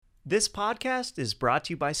This podcast is brought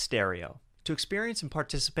to you by Stereo. To experience and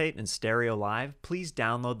participate in Stereo Live, please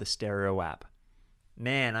download the Stereo app.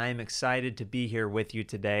 Man, I am excited to be here with you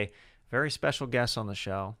today. Very special guest on the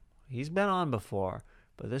show. He's been on before,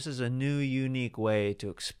 but this is a new, unique way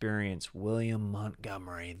to experience William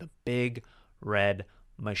Montgomery, the Big Red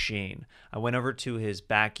Machine. I went over to his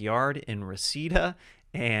backyard in Reseda,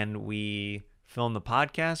 and we filmed the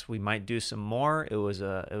podcast. We might do some more. It was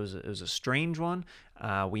a strange one.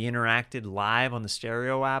 We interacted live on the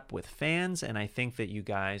Stereo app with fans, and I think that you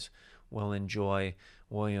guys will enjoy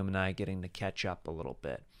William and I getting to catch up a little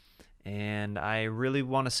bit. And I really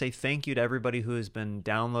want to say thank you to everybody who has been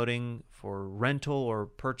downloading for rental or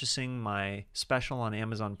purchasing my special on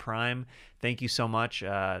Amazon Prime. Thank you so much.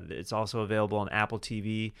 It's also available on Apple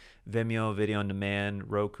TV, Vimeo, Video on Demand,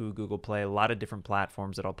 Roku, Google Play, a lot of different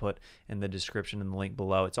platforms that I'll put in the description and the link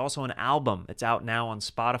below. It's also an album. It's out now on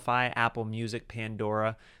Spotify, Apple Music,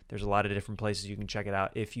 Pandora. There's a lot of different places you can check it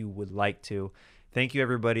out if you would like to. Thank you,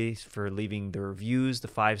 everybody, for leaving the reviews, the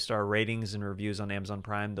 5-star ratings and reviews on Amazon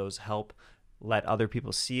Prime. Those help let other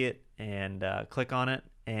people see it, and click on it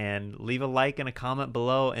and leave a like and a comment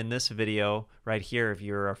below in this video right here if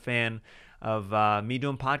you're a fan of me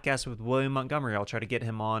doing podcasts with William Montgomery. I'll try to get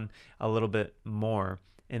him on a little bit more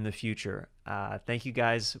in the future. Thank you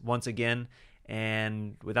guys once again,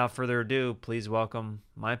 and without further ado, please welcome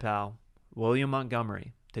my pal, William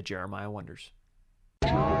Montgomery, to Jeremiah Wonders.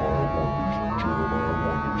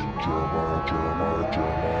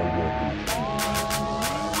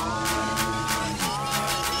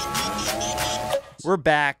 We're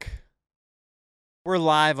back. We're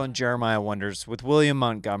live on Jeremiah Wonders with William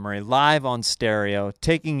Montgomery, live on Stereo,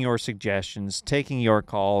 taking your suggestions, taking your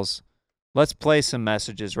calls. Let's play some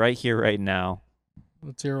messages right here, right now.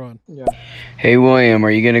 Let's hear one. Yeah. Hey, William,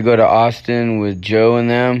 are you going to go to Austin with Joe and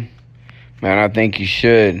them? Man, I think you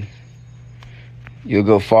should. You'll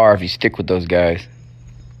go far if you stick with those guys.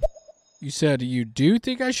 You said you do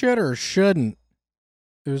think I should or shouldn't?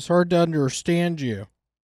 It was hard to understand you.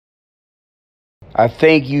 I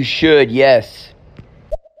think you should, yes.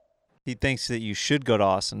 He thinks that you should go to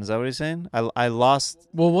Austin. Is that what he's saying? I lost.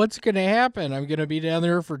 Well, what's going to happen? I'm going to be down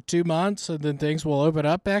there for 2 months and then things will open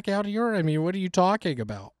up back out here? I mean, what are you talking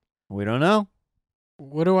about? We don't know.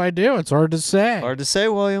 What do I do? It's hard to say. Hard to say,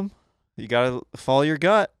 William. You got to follow your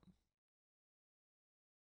gut.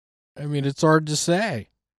 I mean, it's hard to say.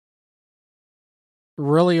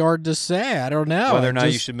 Really hard to say. I don't know. Whether or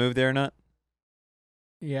not you should move there or not?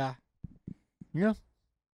 Yeah. Yeah.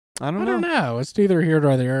 I don't know. It's neither here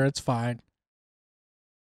nor there. It's fine.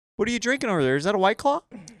 What are you drinking over there? Is that a White Claw?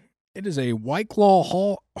 It is a White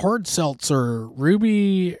Claw hard seltzer,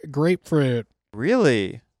 ruby grapefruit.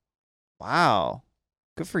 Really? Wow.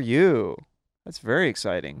 Good for you. That's very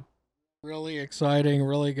exciting. Really exciting.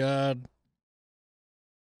 Really good.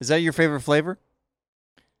 Is that your favorite flavor?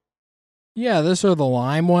 Yeah, this or the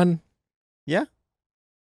lime one. Yeah?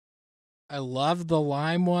 I love the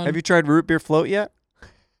lime one. Have you tried root beer float yet?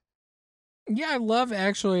 Yeah, I love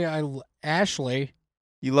Ashley.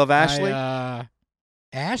 You love Ashley?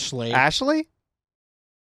 Ashley? Ashley?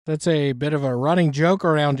 That's a bit of a running joke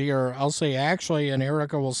around here. I'll say Ashley, and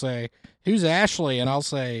Erica will say, "Who's Ashley?" And I'll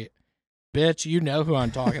say, "Bitch, you know who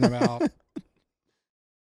I'm talking about."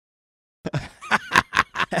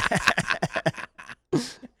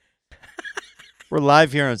 We're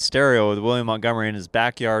live here on Stereo with William Montgomery in his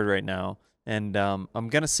backyard right now, and I'm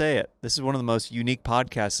going to say it. This is one of the most unique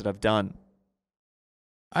podcasts that I've done.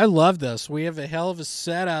 I love this. We have a hell of a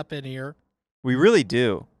setup in here. We really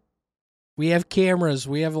do. We have cameras.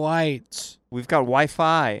 We have lights. We've got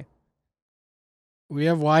Wi-Fi. We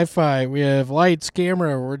have Wi-Fi. We have lights,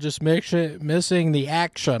 camera. We're just missing the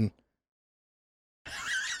action.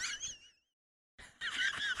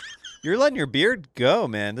 You're letting your beard go,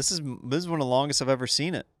 man. This is one of the longest I've ever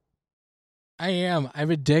seen it. I am. I'm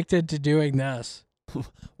addicted to doing this.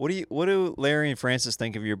 What do Larry and Francis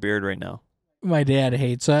think of your beard right now? My dad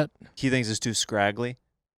hates it. He thinks it's too scraggly.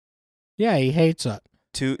 Yeah, he hates it.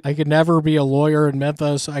 I could never be a lawyer in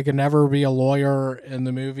Memphis. I could never be a lawyer in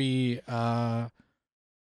the movie.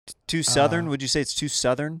 Too Southern? Would you say it's too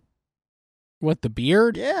Southern? What, the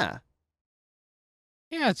beard? Yeah.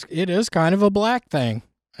 Yeah, it is kind of a black thing.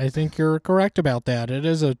 I think you're correct about that. It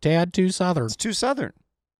is a tad too Southern. It's too Southern.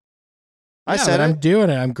 I said I'm doing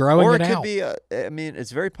it. I'm growing it out. Or it could be, I mean,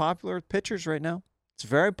 it's very popular with pitchers right now. It's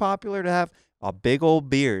very popular to have a big old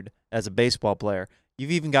beard as a baseball player.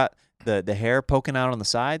 You've even got the hair poking out on the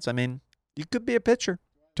sides. I mean, you could be a pitcher.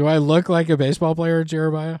 Do I look like a baseball player,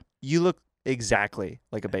 Jeremiah? You look exactly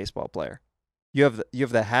like a baseball player. You have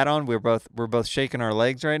the hat on. We're both shaking our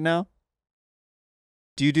legs right now.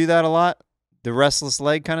 Do you do that a lot? The restless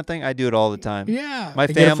leg kind of thing? I do it all the time. Yeah. My I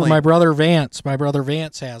get it from family- my brother Vance. My brother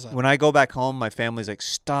Vance has it. When I go back home, my family's like,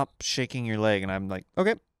 stop shaking your leg. And I'm like,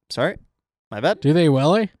 okay, sorry. My bad. Do they,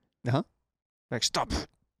 Willie? Like, stop.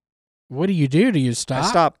 What do? Do you stop? I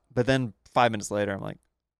stop. But then 5 minutes later, I'm like,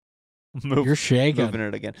 You're shaking. moving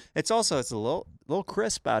it again. It's a little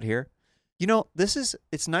crisp out here. You know,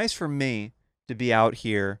 it's nice for me to be out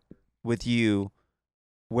here with you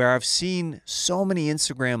where I've seen so many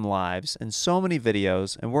Instagram lives and so many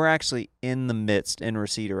videos, and we're actually in the midst in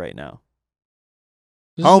Reseda right now.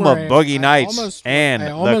 This is Home of where Boogie I Nights almost- and I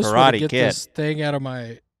the almost wanna Karate get Kid. this thing out of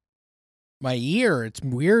my ear. It's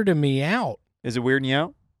weirding me out Is it weirding you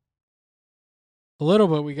out? a little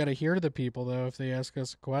bit. We got to hear the people though if they ask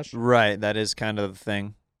us a question. Right, that is kind of the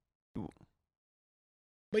thing.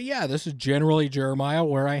 But yeah, this is generally Jeremiah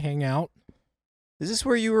where I hang out. Is this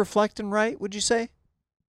where you reflect and write, would you say?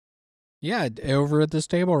 Yeah, over at this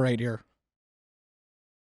table right here.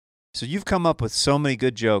 So you've come up with so many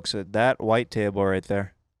good jokes at that white table right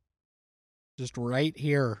there. Just right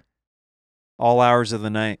here. All hours of the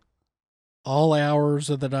night. All hours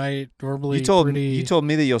of the night. Normally You told pretty...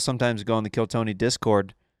 me that you'll sometimes go on the Kill Tony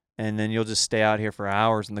Discord, and then you'll just stay out here for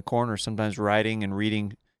hours in the corner, sometimes writing and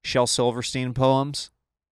reading Shel Silverstein poems.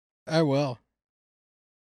 I will.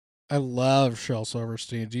 I love Shel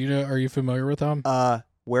Silverstein. Are you familiar with him?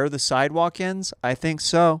 Where the Sidewalk Ends? I think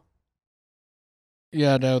so.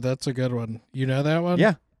 Yeah, no, that's a good one. You know that one?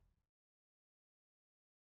 Yeah.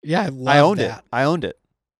 Yeah, I love I owned that. it. I owned it.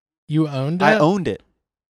 You owned it? I owned it.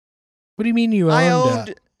 What do you mean you owned I it?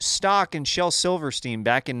 owned stock in Shel Silverstein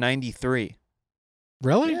back in 93.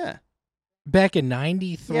 Really? Yeah. Back in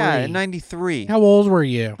 93? Yeah, in 93. How old were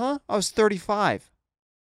you? Huh? I was 35.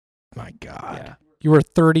 My God. Yeah. You were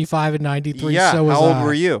 35 in 93. Yeah. So was How old I.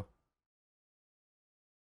 were you?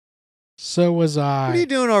 So was I. What are you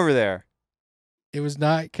doing over there? It was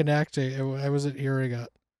not connecting. I wasn't hearing it.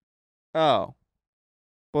 Oh.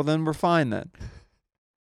 Well, then we're fine then.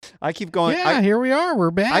 I keep going. Yeah, here we are.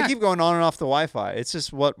 We're back. I keep going on and off the Wi-Fi. It's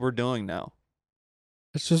just what we're doing now.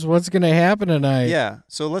 It's just what's going to happen tonight. Yeah.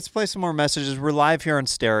 So let's play some more messages. We're live here on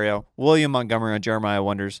stereo. William Montgomery on Jeremiah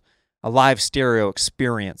Wonders. A live stereo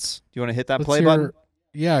experience. Do you want to hit that Let's play hear- button?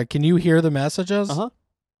 Yeah, can you hear the messages? Uh-huh.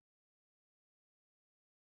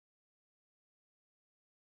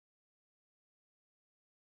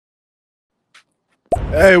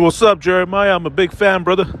 Hey, what's up, Jeremiah? I'm a big fan,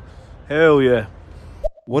 brother. Hell yeah.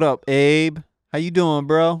 What up, Abe? How you doing,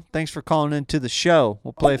 bro? Thanks for calling into the show.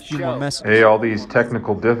 We'll play a few more messages. Hey, all these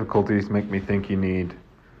technical difficulties make me think you need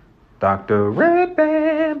Dr.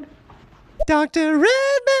 Redband. Dr. Redman.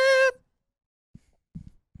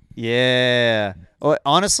 Yeah. Oh,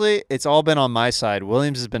 honestly, it's all been on my side.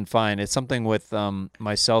 Williams has been fine. It's something with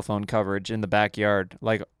my cell phone coverage in the backyard.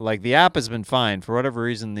 Like the app has been fine. For whatever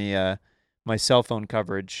reason, the my cell phone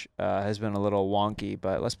coverage has been a little wonky.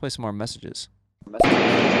 But let's play some more messages.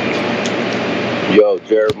 Yo,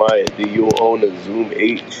 Jeremiah, do you own a Zoom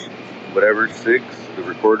H, whatever, 6, the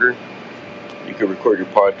recorder? You can record your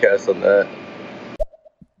podcast on that.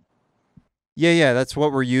 Yeah, that's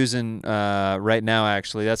what we're using right now.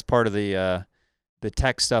 Actually, that's part of the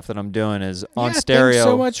tech stuff that I'm doing is on stereo. Thanks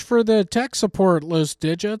so much for the tech support, Los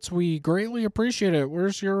Digits. We greatly appreciate it.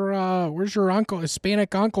 Where's your uncle,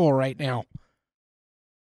 Hispanic uncle, right now?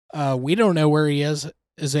 We don't know where he is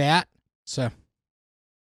at. So,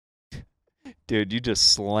 Dude, you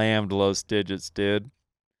just slammed Los Digits, dude.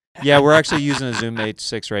 Yeah, we're actually using a Zoom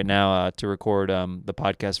H6 right now to record the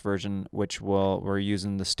podcast version, which we're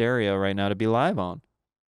using the stereo right now to be live on.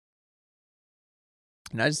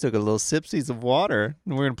 And I just took a little sipsies of water,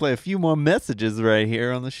 and we're going to play a few more messages right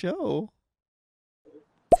here on the show.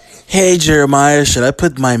 Hey, Jeremiah, should I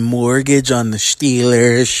put my mortgage on the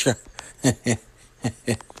Steelers?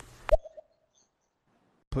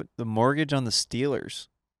 Put the mortgage on the Steelers.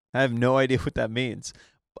 I have no idea what that means.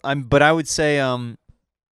 But I would say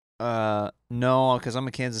no, because I'm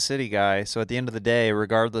a Kansas City guy. So at the end of the day,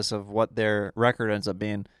 regardless of what their record ends up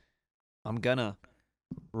being, I'm gonna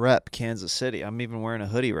rep Kansas City. I'm even wearing a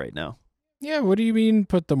hoodie right now. yeah, what do you mean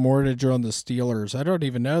put the mortgage on the Steelers? I don't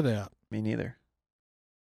even know that. Me neither.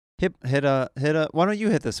 Hit a. Why don't you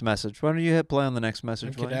hit this message? Why don't you hit play on the next I'm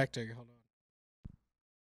message? William? connecting. Hold on.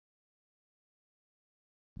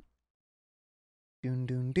 Doon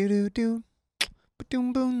doon doo doo doo.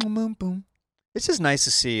 Boom boom boom boom. It's just nice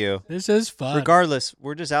to see you. This is fun. Regardless,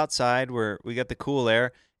 we're just outside where we got the cool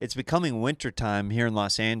air. It's becoming wintertime here in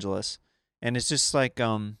Los Angeles. And it's just like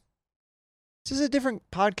it's just a different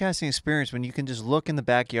podcasting experience when you can just look in the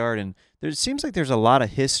backyard and it seems like there's a lot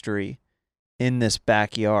of history in this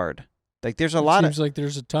backyard. Like there's a lot Seems like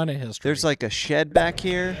there's a ton of history. there's like a shed back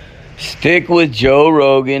here. Stick with Joe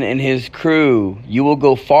Rogan and his crew. You will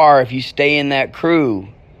go far if you stay in that crew.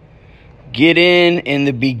 Get in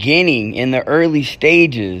the beginning, in the early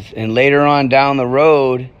stages, and later on down the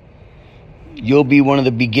road, you'll be one of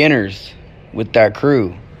the beginners with that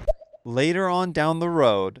crew. Later on down the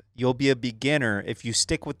road, you'll be a beginner if you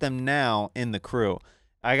stick with them now in the crew.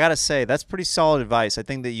 I got to say, that's pretty solid advice. I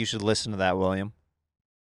think that you should listen to that, William.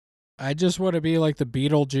 I just want to be like the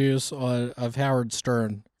Beetlejuice of Howard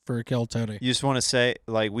Stern for Kill Tony. You just want to say,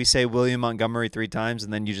 like, we say William Montgomery 3 times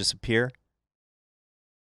and then you just appear?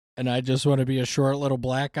 And I just want to be a short little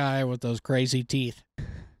black guy with those crazy teeth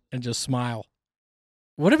and just smile.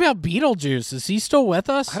 What about Beetlejuice? Is he still with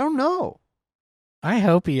us? I don't know. I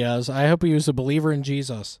hope he is. I hope he was a believer in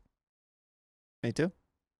Jesus. Me too.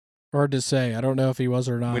 Hard to say. I don't know if he was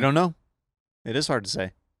or not. We don't know. It is hard to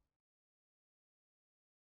say.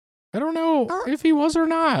 I don't know if he was or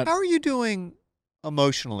not. How are you doing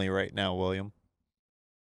emotionally right now, William?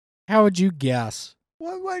 How would you guess?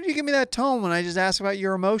 Why did you give me that tone when I just asked about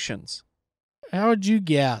your emotions? How would you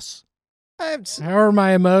guess? How are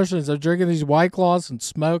my emotions? I'm drinking these White Claws and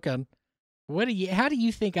smoking. How do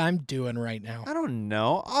you think I'm doing right now? I don't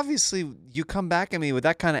know. Obviously, you come back at me with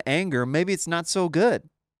that kind of anger. Maybe it's not so good.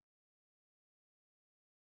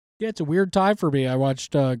 Yeah, it's a weird time for me. I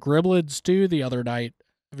watched Gremlins 2 the other night.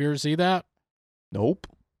 Have you ever seen that? Nope.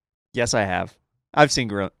 Yes, I have. I've seen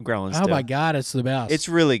Gremlins 2. Oh my God, it's the best. It's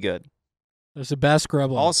really good. It's the best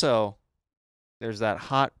Gremlins. Also, there's that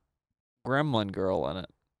hot gremlin girl in it.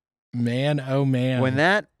 Man, oh man. When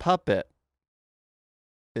that puppet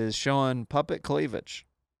is showing puppet cleavage,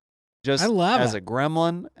 just I love as it. a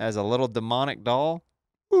gremlin, as a little demonic doll,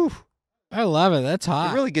 oof, I love it. That's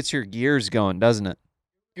hot. it really gets your gears going, doesn't it?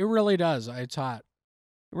 It really does. It's hot.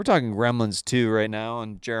 We're talking Gremlins 2 right now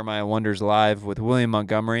on Jeremiah Wonders Live with William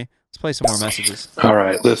Montgomery. Let's play some more messages. All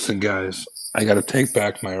right, listen, guys. I got to take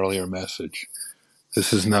back my earlier message.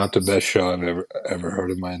 This is not the best show I've ever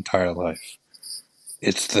heard in my entire life.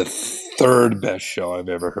 It's the third best show I've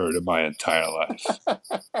ever heard in my entire life.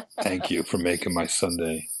 Thank you for making my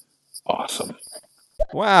Sunday awesome.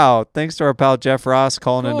 Wow. Thanks to our pal Jeff Ross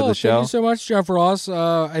calling into the show. Thank you so much, Jeff Ross.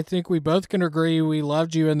 I think we both can agree we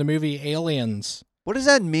loved you in the movie Aliens. What does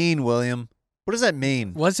that mean, William? What does that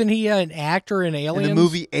mean? Wasn't he an actor in Aliens? In the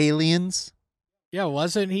movie Aliens? Yeah,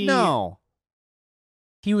 wasn't he? No.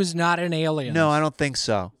 He was not in Aliens. No, I don't think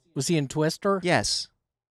so. Was he in Twister? Yes.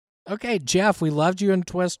 Okay, Jeff, we loved you in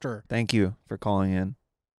Twister. Thank you for calling in.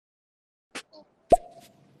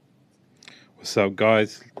 What's up,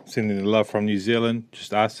 guys? Sending the love from New Zealand.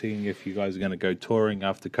 Just asking if you guys are going to go touring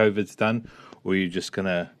after COVID's done, or are you just going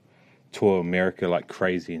to tour America like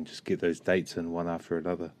crazy and just get those dates in one after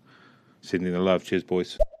another? Sending the love. Cheers,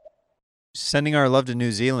 boys. Sending our love to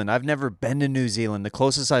New Zealand. I've never been to New Zealand. The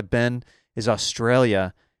closest I've been is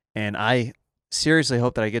Australia, and I seriously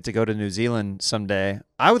hope that I get to go to New Zealand someday.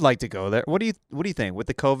 I would like to go there. What do you think with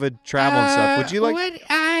the COVID travel and stuff? Would you like?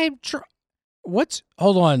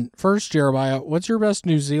 Hold on. First, Jeremiah, what's your best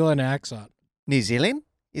New Zealand accent? New Zealand?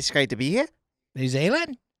 It's great to be here. New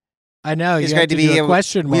Zealand? I know. It's you great have to to be do here. a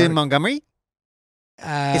question mark. William Montgomery.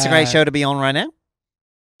 It's a great show to be on right now.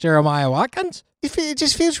 Jeremiah Watkins? It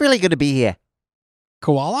just feels really good to be here.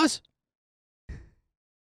 Koalas?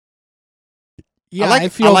 Yeah, I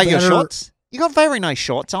feel like better. your shorts. You got very nice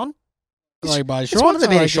shorts on. I like my shorts. It's one of the I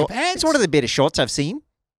better like your shorts. pants. It's one of the better shorts I've seen.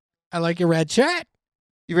 I like your red shirt.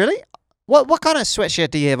 You really? What kind of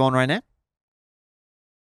sweatshirt do you have on right now?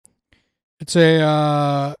 It's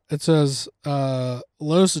a it says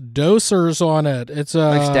Los Dosers on it. It's a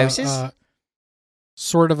Los Doses?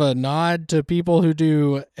 Sort of a nod to people who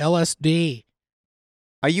do LSD.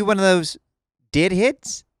 Are you one of those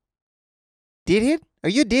deadheads? Deadhead? Are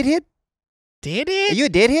you a deadhead? Deadhead? Are you a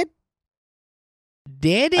deadhead?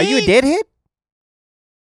 Deadhead? Are you a deadhead?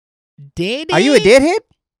 Deadhead? Are you a deadhead?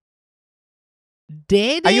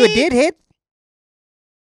 Deadhead? Are you a deadhead?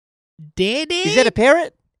 Deadhead? Is that a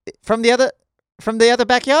parrot from the other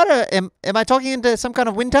backyard? Or am I talking into some kind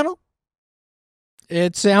of wind tunnel?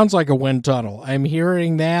 It sounds like a wind tunnel. I'm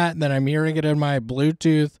hearing that, and then I'm hearing it in my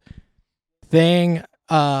Bluetooth thing.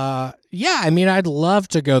 Yeah, I mean, I'd love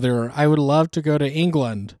to go there. I would love to go to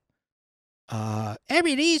England.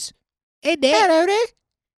 Everybody's in there. Hello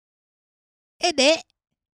there. In there.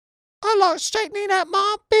 I like straightening out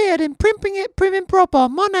my beard and primping it prim and proper.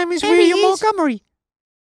 My name is There William he is. Montgomery.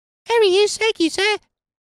 Harry, you thank you, sir.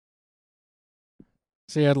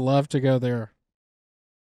 See, I'd love to go there.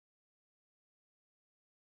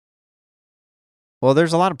 Well,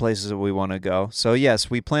 there's a lot of places that we want to go. So yes,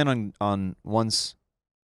 we plan on once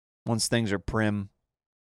once things are prim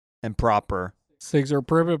and proper. Things are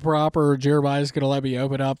prim and proper. Jeremiah's going to let me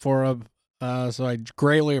open up for him. So I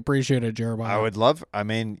greatly appreciate it, Jeremiah. I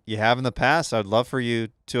mean, you have in the past. I'd love for you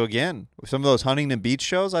to again. Some of those Huntington Beach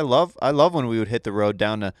shows. I love when we would hit the road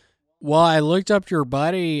down to. Well, I looked up your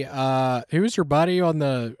buddy. Who was your buddy on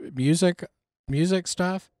the music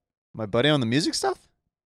stuff? My buddy on the music stuff?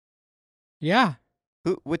 Yeah.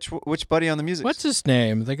 Which buddy on the music? What's his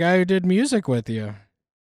name? The guy who did music with you.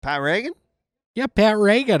 Pat Reagan? Yeah, Pat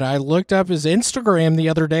Reagan. I looked up his Instagram the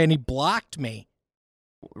other day and he blocked me.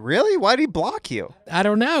 Really? Why did he block you? I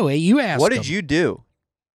don't know. You asked What him. did you do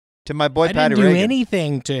to my boy I Patty didn't do Reagan?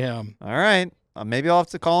 anything to him. All right. Maybe I'll have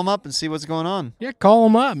to call him up and see what's going on. Yeah, call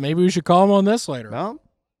him up. Maybe we should call him on this later. Well,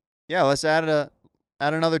 yeah, let's add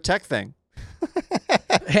another tech thing.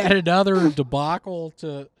 Add another debacle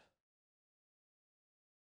to...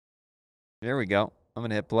 There we go. I'm going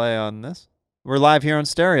to hit play on this. We're live here on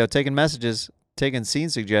Stereo, taking messages, taking scene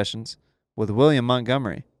suggestions with William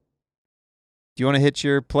Montgomery. Do you want to hit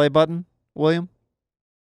your play button, William?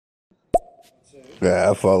 Yeah,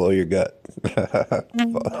 I follow your gut.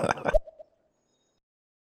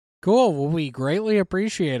 Cool. Well, we greatly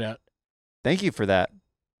appreciate it. Thank you for that.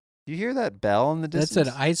 Do you hear that bell in the distance?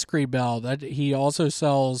 That's an ice cream bell. That he also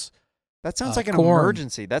sells. That sounds like an corn.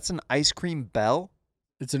 emergency. That's an ice cream bell?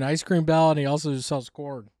 It's an ice cream bell, and he also sells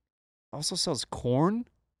corn. Also sells corn?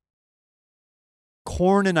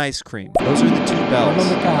 Corn and ice cream. Those are the two bells. Corn on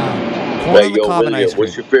the cob. Corn on the cob and ice cream.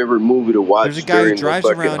 What's your favorite movie to watch There's a guy who during drives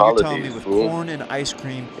the fucking around, you're telling me, holidays, with fool? corn and ice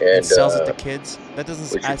cream And, and sells it to kids? That doesn't.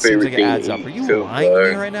 what's your That seems favorite like it thing to adds up. eat, Are you too, lying to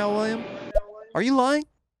me bud? right now, William? Are you lying?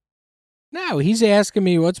 No, he's asking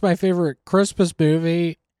me what's my favorite Christmas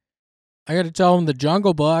movie. I got to tell him The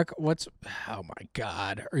Jungle Book. Oh my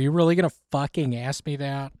God. Are you really going to fucking ask me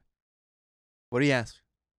that? What do you ask?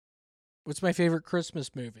 What's my favorite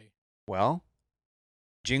Christmas movie? Well,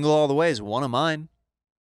 Jingle All the Way is one of mine.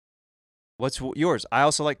 What's yours? I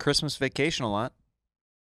also like Christmas Vacation a lot.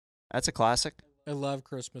 That's a classic. I love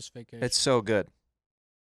Christmas Vacation. It's so good.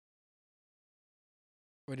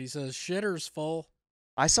 When he says shitter's full.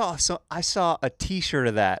 I saw a T-shirt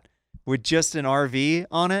of that with just an RV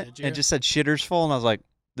on it, Did you? and it just said "Shitter's full," and I was like,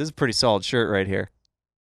 "This is a pretty solid shirt right here."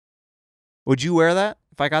 Would you wear that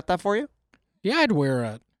if I got that for you? Yeah, I'd wear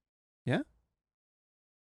it. Yeah.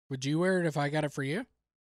 Would you wear it if I got it for you?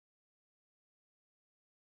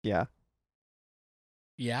 Yeah.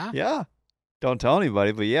 Yeah? Yeah. Don't tell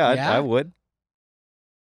anybody, but yeah, Yeah? I would.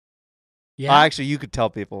 Yeah? Actually, you could tell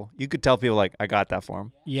people. You could tell people like I got that for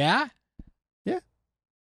them. Yeah? Yeah.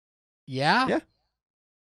 Yeah? Yeah.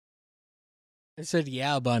 I said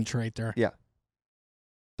yeah a bunch right there. Yeah.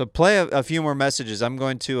 So play a few more messages. I'm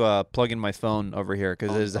going to plug in my phone over here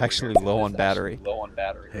because it is actually low on battery.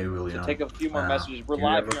 Hey, William. So take a few more messages. We're do you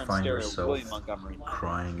live ever here on find Stereo. yourself William Montgomery.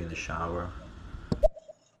 crying in the shower?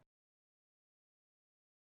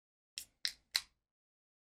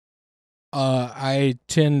 I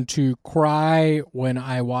tend to cry when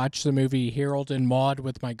I watch the movie Harold and Maude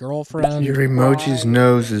with my girlfriend. Your emoji's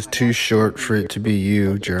nose is too short for it to be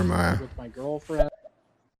you, Jeremiah. With my girlfriend.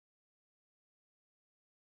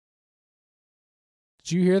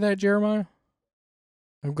 Did you hear that, Jeremiah?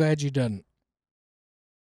 I'm glad you didn't.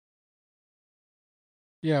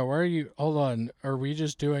 Yeah, where are you? Hold on. Are we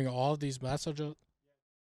just doing all of these messages?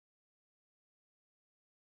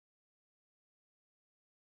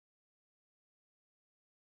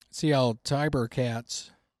 See how Tiber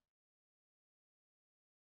cats.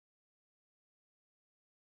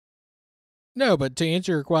 No, but to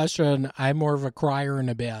answer your question, I'm more of a crier in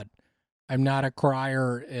a bed. I'm not a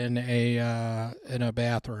crier in a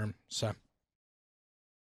bathroom. So.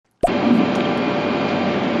 Hey,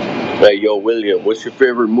 yo, William, what's your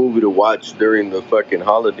favorite movie to watch during the fucking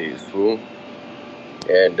holidays, fool?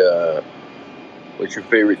 And what's your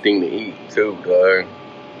favorite thing to eat, too, dog?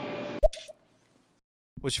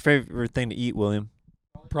 What's your favorite thing to eat, William?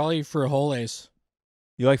 Probably frijoles.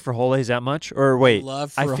 You like frijoles that much? Or wait,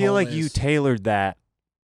 love I feel like you frijoles. tailored that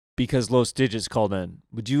because Los Digits called in.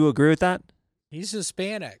 Would you agree with that? He's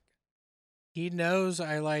Hispanic. He knows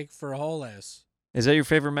I like frijoles. Is that your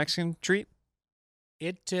favorite Mexican treat?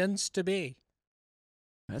 It tends to be.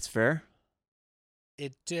 That's fair.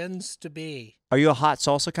 It tends to be. Are you a hot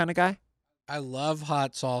salsa kind of guy? I love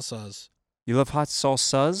hot salsas. You love hot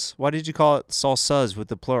salsas? Why did you call it salsas with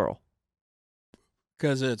the plural?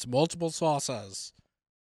 Because it's multiple salsas.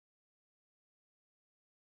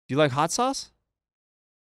 Do you like hot sauce?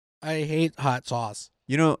 I hate hot sauce.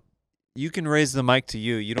 You know, you can raise the mic to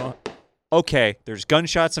you. You don't. Okay, there's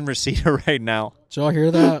gunshots in Reseda right now. Did y'all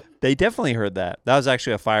hear that? They definitely heard that. That was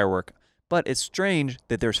actually a firework. but it's strange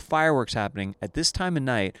that there's fireworks happening at this time of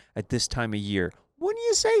night, at this time of year. Wouldn't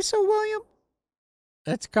you say so, William?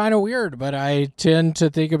 That's kind of weird, but I tend to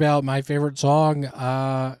think about my favorite song,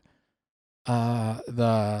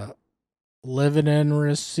 the Living in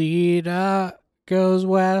Reseda goes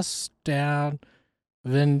west down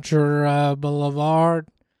Ventura Boulevard.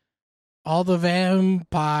 All the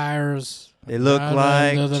vampires. They look run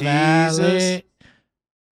like into the Jesus. valley.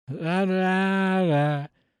 Da, da, da.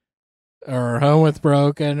 Or Home with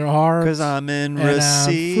Broken Hearts. 'Cause I'm in and I'm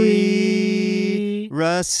free,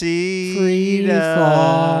 free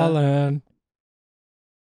falling.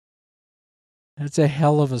 That's a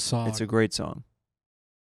hell of a song. It's a great song.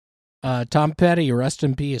 Tom Petty, rest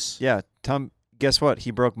in peace. Yeah, Tom, guess what?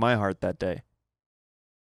 He broke my heart that day.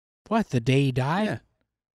 What, the day he died? Yeah.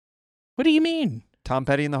 What do you mean? Tom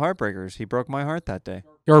Petty and the Heartbreakers. He broke my heart that day.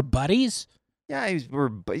 Your buddies? Yeah, he's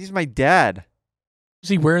my dad. Was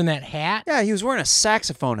he wearing that hat? Yeah, he was wearing a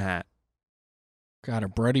saxophone hat. Got a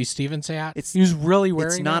Brody Stevens hat? He was really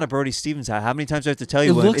wearing It's not that? a Brody Stevens hat. How many times do I have to tell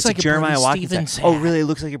you? It William? looks It's like a a Jeremiah Brody Watkins Stevens hat. Oh, hat. really? It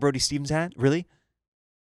looks like a Brody Stevens hat? Really?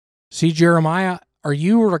 See, Jeremiah, are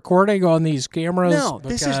you recording on these cameras? No,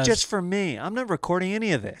 this is Because- just for me. I'm not recording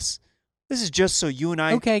any of this. This is just so you and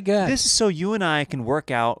I. Okay, good. This is so you and I can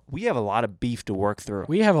work out. We have a lot of beef to work through.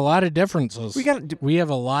 We have a lot of differences. We have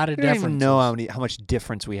a lot of We don't differences. even know how much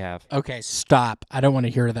difference we have. Okay, stop. I don't want to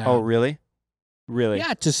hear that. Oh, really? Really?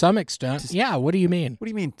 Yeah, to some extent. Yeah, what do you mean? What do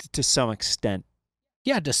you mean to some extent?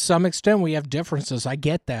 Yeah, to some extent we have differences. I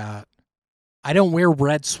get that. I don't wear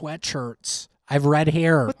red sweatshirts. I have red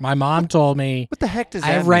hair. My mom told me. What the heck does I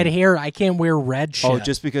that have red mean? hair. I can't wear red shit. Oh,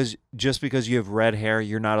 just because you have red hair,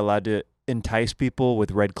 you're not allowed to entice people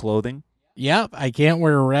with red clothing? Yep, I can't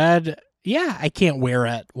wear red. Yeah, I can't wear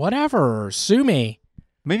it. Whatever. Sue me.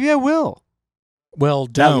 Maybe I will. Well,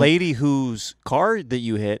 That don't. lady whose car that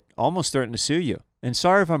you hit almost threatened to sue you. And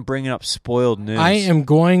sorry if I'm bringing up spoiled news. I am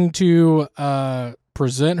going to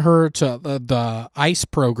present her to the ICE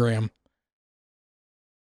program.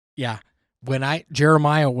 Yeah.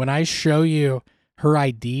 Jeremiah, when I show you her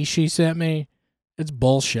ID she sent me, it's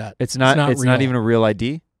bullshit. It's not real. even a real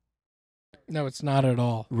ID? No, it's not at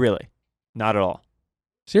all. Really? Not at all.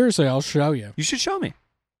 Seriously, I'll show you. You should show me.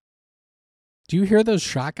 Do you hear those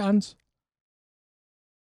shotguns?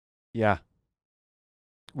 Yeah.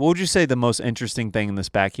 What would you say the most interesting thing in this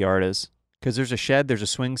backyard is? Because there's a shed, there's a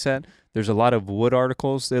swing set, there's a lot of wood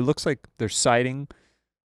articles. It looks like there's siding.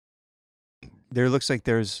 There looks like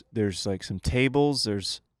there's like some tables.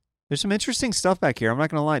 There's some interesting stuff back here. I'm not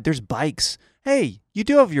gonna lie. There's bikes. Hey, you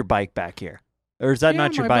do have your bike back here, or is that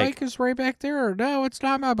not your my bike? bike is right back there. No, it's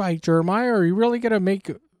not my bike, Jeremiah. Are you really gonna make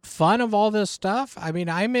fun of all this stuff? I mean,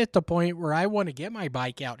 I'm at the point where I want to get my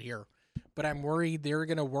bike out here, but I'm worried they're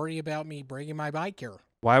gonna worry about me bringing my bike here.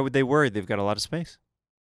 Why would they worry? They've got a lot of space.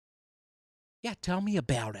 Yeah, tell me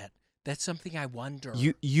about it. That's something I wonder.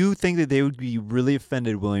 You think that they would be really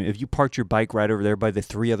offended, William, if you parked your bike right over there by the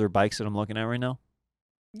 3 other bikes that I'm looking at right now?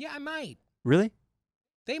 Yeah, I might. Really?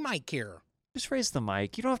 They might care. Just raise the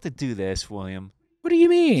mic. You don't have to do this, William. What do you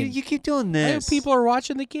mean? You keep doing I hope this. people are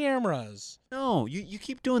watching the cameras. No, you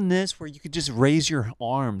keep doing this where you could just raise your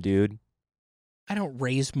arm, dude. I don't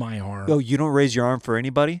raise my arm. Oh, you don't raise your arm for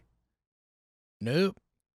anybody? Nope.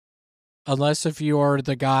 Unless if you are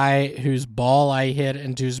the guy whose ball I hit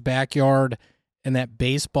into his backyard in that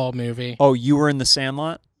baseball movie. Oh, you were in the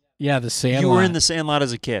Sandlot? Yeah, the Sandlot. You were in the Sandlot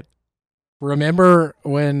as a kid. Remember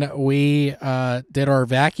when we did our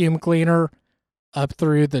vacuum cleaner up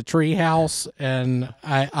through the treehouse, and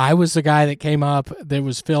I was the guy that came up that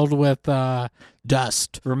was filled with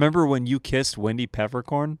dust. Remember when you kissed Wendy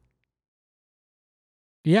Peppercorn?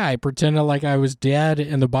 Yeah, I pretended like I was dead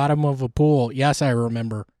in the bottom of a pool. Yes, I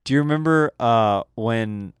remember. Do you remember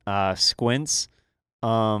when Squints,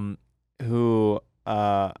 who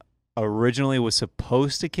originally was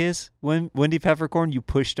supposed to kiss Wendy Peppercorn, you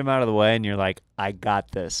pushed him out of the way and you're like, I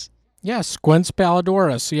got this. Yeah, Squints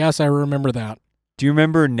Palladorus. Yes, I remember that. Do you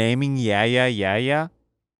remember naming Yeah? Yeah.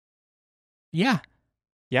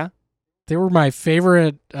 Yeah? They were my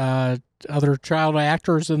favorite other child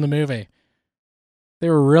actors in the movie. They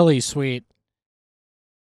were really sweet.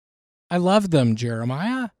 I loved them,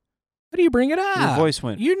 Jeremiah. What do you bring it up? Your voice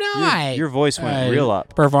went. You know your voice went real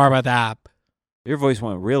up. Perform it up. Your voice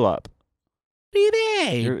went real up. What do you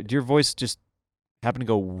mean? Your voice just happened to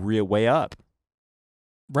go way up.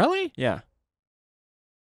 Really? Yeah.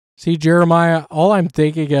 See, Jeremiah, all I'm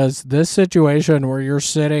thinking is this situation where you're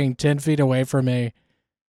sitting 10 feet away from me,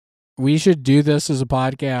 we should do this as a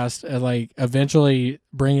podcast and like eventually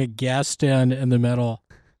bring a guest in the middle.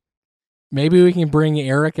 Maybe we can bring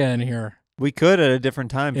Erica in here. We could at a different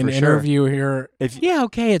time an for sure. interview here. Yeah,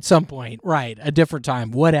 okay, at some point. Right, a different time.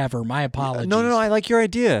 Whatever, my apologies. No, I like your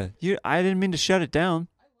idea. I didn't mean to shut it down.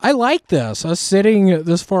 I like this, us sitting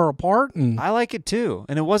this far apart. And I like it too.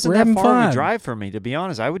 And it wasn't we're that having far of fun. a drive for me, to be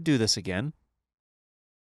honest. I would do this again.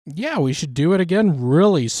 Yeah, we should do it again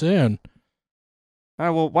really soon. All right,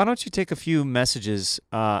 well, why don't you take a few messages,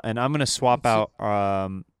 and I'm going to swap out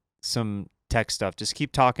some tech stuff. Just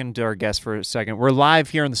keep talking to our guest for a second. We're live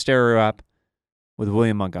here on the Stereo app with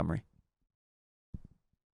William Montgomery.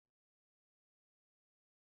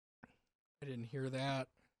 I didn't hear that.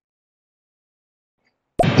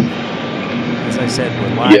 As I said,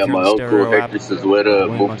 we're live Yeah, here my on the uncle Stereo app. Hector Cezueta William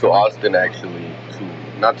moved to Montgomery. Austin actually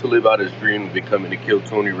not to live out his dream of becoming a Kill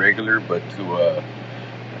Tony regular, but to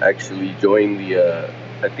actually join the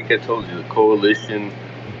I think I told you, the coalition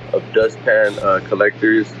of dustpan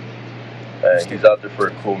collectors. He's out there for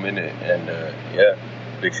a cool minute, and yeah,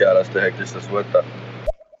 big shout outs to Hector Cezueta.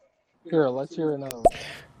 Here, let's hear another one.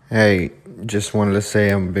 Hey, just wanted to say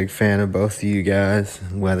I'm a big fan of both of you guys.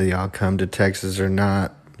 Whether y'all come to Texas or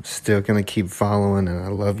not, still gonna keep following, and I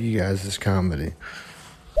love you guys' comedy.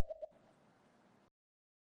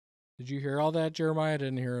 Did you hear all that, Jeremiah? I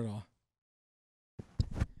didn't hear it all.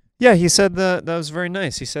 Yeah, he said that was very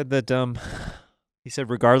nice. He said that he said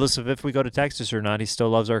regardless of if we go to Texas or not, he still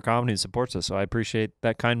loves our comedy and supports us. So I appreciate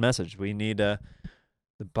that kind message. We need the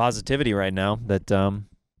positivity right now that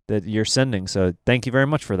that you're sending. So thank you very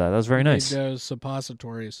much for that. That was very nice. Those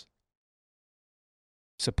suppositories.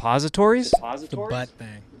 Suppositories? The butt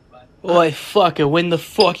thing. Oi, fucker, when the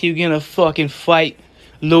fuck you gonna fucking fight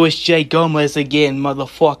Luis J. Gomez again,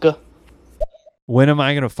 motherfucker? When am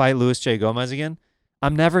I going to fight Luis J. Gomez again?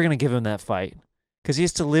 I'm never going to give him that fight because he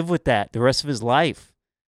has to live with that the rest of his life,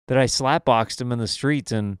 that I slapboxed him in the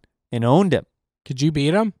streets and owned him. Could you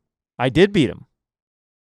beat him? I did beat him.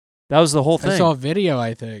 That was the whole thing. I saw a video,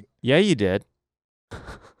 I think. Yeah, you did.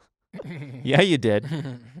 Yeah, you did.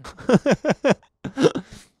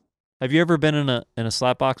 Have you ever been in a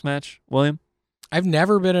slapbox match, William? I've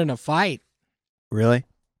never been in a fight. Really?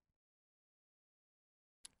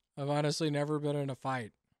 I've honestly never been in a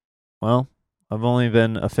fight. Well, I've only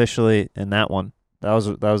been officially in that one. That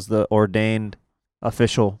was the ordained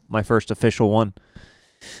official, my first official one.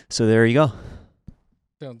 So there you go.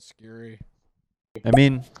 Sounds scary. I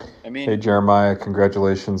mean, Hey Jeremiah,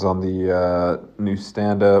 congratulations on the new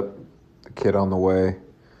stand-up, The Kid on the Way.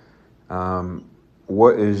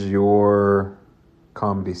 What is your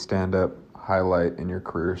comedy stand-up highlight in your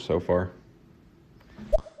career so far?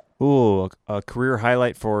 ooh, a career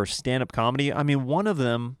highlight for stand-up comedy. I mean, one of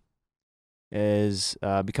them is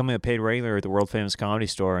becoming a paid regular at the world famous Comedy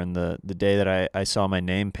Store, and the day that I saw my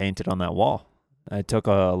name painted on that wall. It took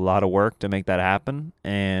a lot of work to make that happen,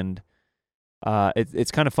 and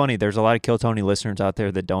it's kind of funny. There's a lot of Kill Tony listeners out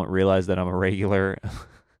there that don't realize that I'm a regular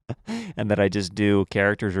and that I just do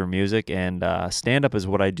characters or music, and stand-up is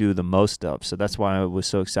what I do the most of. So that's why I was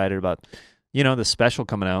so excited about, the special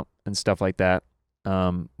coming out and stuff like that,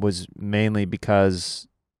 was mainly because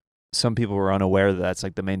some people were unaware that that's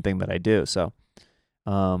like the main thing that I do. So,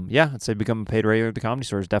 yeah, I'd say become a paid regular at the Comedy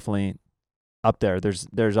Store is definitely up there.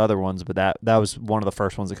 There's other ones, but that was one of the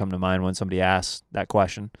first ones that come to mind when somebody asked that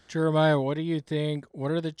question. Jeremiah, what do you think?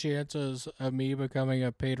 What are the chances of me becoming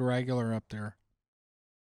a paid regular up there?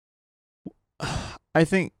 I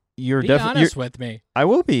think you're Be definitely honest with me. I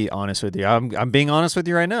will be honest with you. I'm being honest with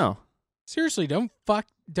you right now. Seriously, don't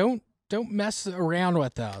mess around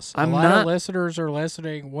with us. I'm a lot not- of listeners are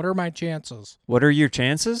listening. What are my chances? What are your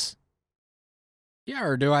chances? Yeah,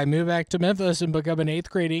 or do I move back to Memphis and become an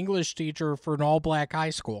 8th grade English teacher for an all-black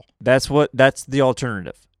high school? That's the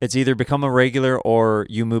alternative. It's either become a regular or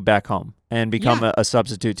you move back home and become a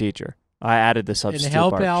substitute teacher. I added the substitute And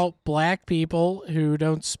help part. out black people who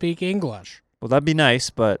don't speak English. Well, that'd be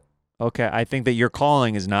nice, but okay. I think that your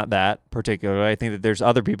calling is not that particular. I think that there's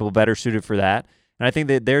other people better suited for that. And I think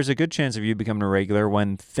that there's a good chance of you becoming a regular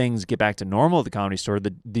when things get back to normal at the Comedy Store.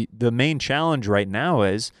 The main challenge right now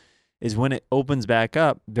is when it opens back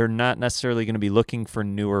up, they're not necessarily going to be looking for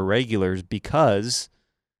newer regulars because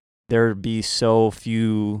there'd be so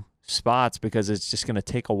few spots because it's just going to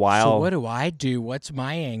take a while. So what do I do? What's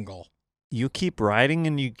my angle? You keep writing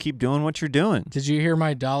and you keep doing what you're doing. Did you hear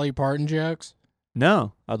my Dolly Parton jokes?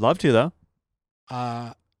 No, I'd love to though.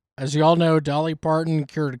 As you all know, Dolly Parton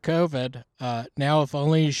cured COVID. Now, if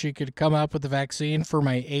only she could come up with a vaccine for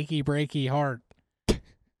my achy, breaky heart. What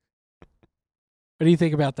do you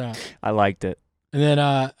think about that? I liked it. And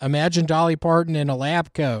then imagine Dolly Parton in a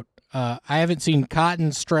lab coat. I haven't seen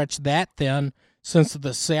cotton stretch that thin since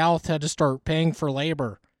the South had to start paying for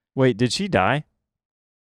labor. Wait, did she die?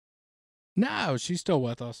 No, she's still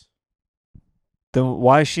with us. Then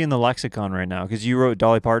why is she in the lexicon right now? Because you wrote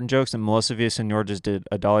Dolly Parton jokes, and Melissa Villaseñor just did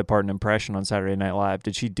a Dolly Parton impression on Saturday Night Live.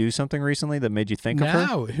 Did she do something recently that made you think of her?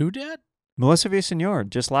 No, who did? Melissa Villaseñor,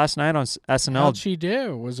 just last night on SNL. How'd she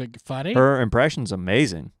do? Was it funny? Her impression's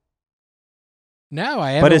amazing. No,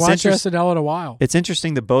 I haven't watched SNL in a while. It's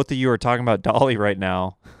interesting that both of you are talking about Dolly right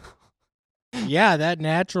now. Yeah, that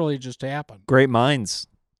naturally just happened. Great minds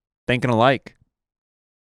thinking alike.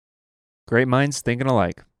 Great minds thinking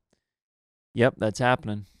alike. Yep, that's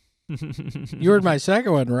happening. You heard my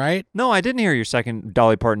second one, right? No, I didn't hear your second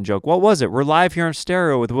Dolly Parton joke. What was it? We're live here on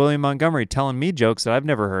stereo with William Montgomery telling me jokes that I've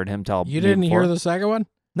never heard him tell. You didn't hear the second one?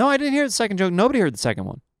 No, I didn't hear the second joke. Nobody heard the second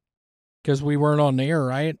one. Because we weren't on the air,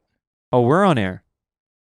 right? Oh, we're on air.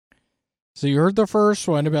 So you heard the first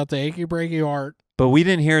one about the achy breaky heart. But we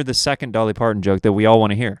didn't hear the second Dolly Parton joke that we all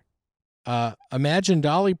want to hear. Imagine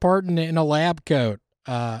Dolly Parton in a lab coat.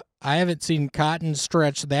 I haven't seen cotton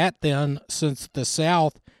stretch that thin since the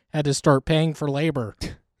South had to start paying for labor.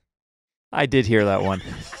 I did hear that one.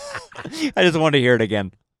 I just wanted to hear it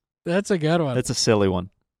again. That's a good one. That's a silly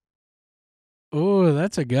one. Ooh,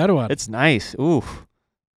 that's a good one. It's nice. Ooh.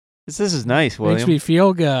 This is nice, William. Makes me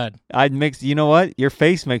feel good. You know what? Your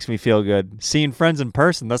face makes me feel good. Seeing friends in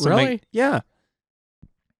person. That's really? Yeah.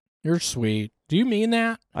 You're sweet. Do you mean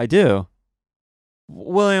that? I do.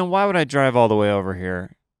 William, why would I drive all the way over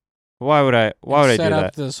here? Why would I do that? Set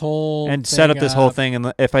up this whole and set up this whole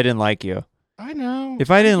thing if I didn't like you. I know. If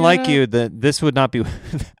I didn't like you, then this would not be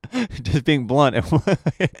just being blunt.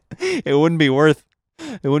 It wouldn't be worth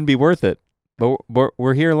it. But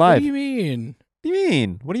we're here live. What do you mean? What do you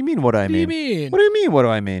mean? What do you mean? What do I mean? What do you mean? What do you mean? What do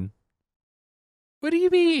I mean? What do you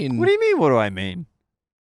mean? What do you mean? What do I mean?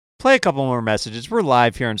 Play a couple more messages. We're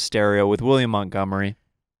live here on stereo with William Montgomery.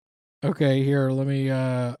 Okay, here, let me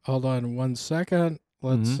hold on 1 second.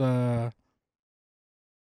 Let's Are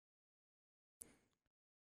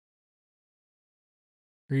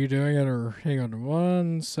you doing it, or hang on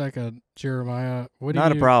 1 second, Jeremiah?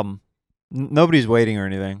 Not a problem. Nobody's waiting or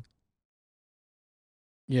anything.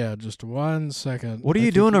 Yeah, just 1 second. What are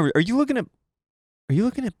you doing over? Are you looking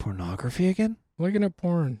at pornography again? Looking at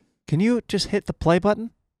porn. Can you just hit the play button?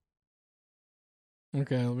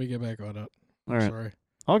 Okay, let me get back on it. All right. Sorry.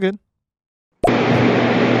 All good.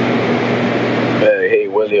 Hey,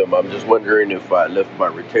 William, I'm just wondering if I left my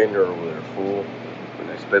retainer over there, fool, when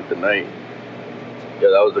I spent the night. Yeah,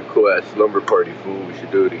 that was a cool-ass slumber party, fool. We should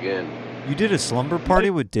do it again. You did a slumber party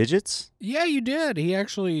with digits? Yeah, you did. He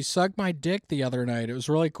actually sucked my dick the other night. It was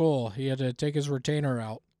really cool. He had to take his retainer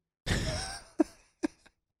out.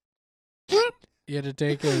 He had to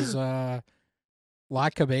take his La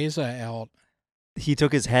Cabeza out. He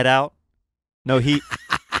took his head out? No, he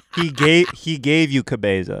gave you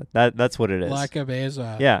cabeza. That's what it is. La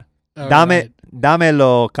Cabeza. Yeah. Oh,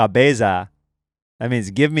 Dámelo cabeza. That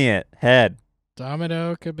means give me it. Head.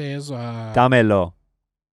 Dámelo cabeza. Dámelo.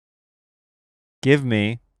 Give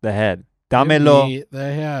me the head. Dámelo. Give me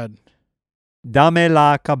the head. Dame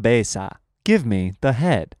la cabeza. Give me the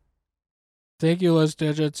head. Thank you, Los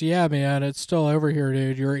Digits. Yeah, man, it's still over here,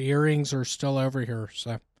 dude. Your earrings are still over here.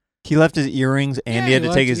 So he left his earrings, and he had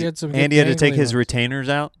to take his retainers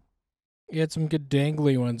out. He had some good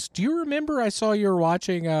dangly ones. Do you remember I saw you were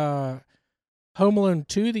watching Home Alone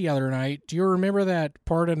 2 the other night? Do you remember that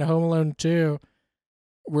part in Home Alone 2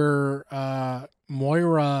 where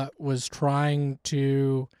Moira was trying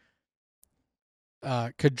to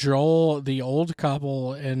cajole the old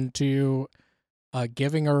couple into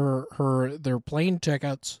giving her their plane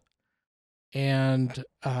tickets, and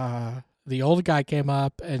the old guy came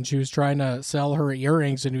up and she was trying to sell her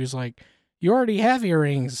earrings, and he was like, "You already have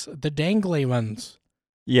earrings, the dangly ones."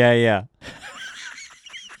 Yeah.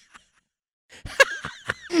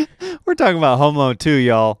 We're talking about Home Alone 2,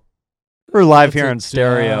 y'all. We're live here on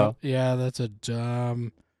stereo. Yeah, that's a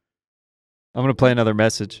dumb. I'm going to play another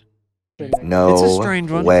message. No it's a strange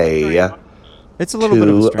one. way. It's a little bit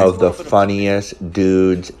of a strange Two of the funniest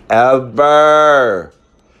dudes ever.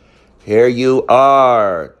 Here you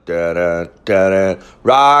are. Da-da, da-da.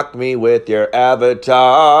 Rock me with your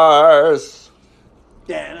avatars.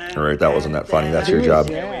 All right, that wasn't that funny. That's your job.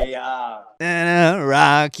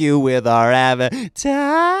 Rock you with our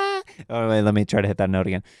avatar. Oh, wait, let me try to hit that note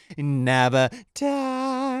again.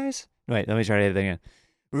 Avatars. Wait, let me try to hit it again.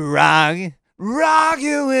 Rock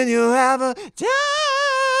you with your avatars.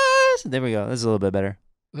 There we go. This is a little bit better.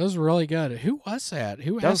 That was really good. Who was that?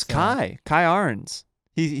 That was Kai. Kai Arns.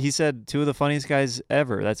 He said 2 of the funniest guys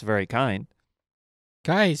ever. That's very kind.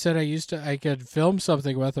 Kai, he said I could film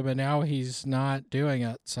something with him, but now he's not doing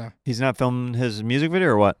it. So he's not filming his music video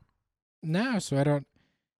or what? No, so I don't.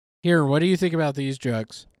 Here, what do you think about these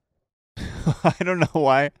jokes? I don't know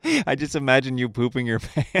why. I just imagine you pooping your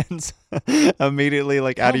pants immediately,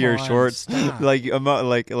 like out of Come your on, shorts. stop. Like you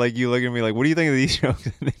look at me like, what do you think of these jokes?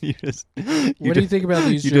 And then you just. What do you think about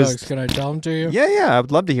these jokes? Can I tell them to you? Yeah.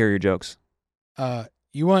 I'd love to hear your jokes.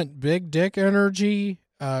 You want big dick energy?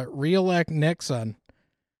 Reelect Nixon.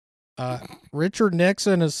 Richard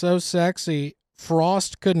Nixon is so sexy,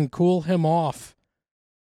 Frost couldn't cool him off.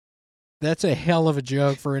 That's a hell of a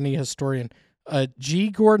joke for any historian. G.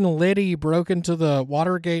 Gordon Liddy broke into the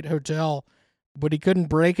Watergate Hotel, but he couldn't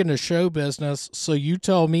break into show business, so you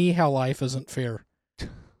tell me how life isn't fair.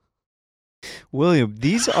 William,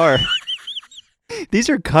 these are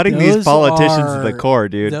cutting these politicians to the core,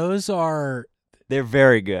 dude. They're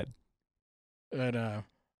very good.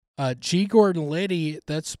 G. Gordon Liddy,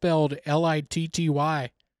 that's spelled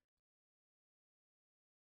Litty.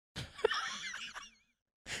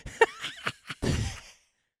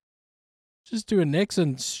 Just do a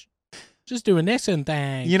Nixon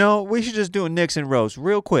thing. You know, we should just do a Nixon roast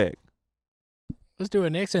real quick. Let's do a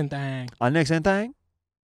Nixon thing. A Nixon thing?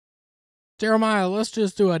 Jeremiah, let's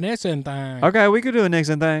just do a Nixon thing. Okay, we could do a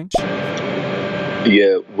Nixon thing.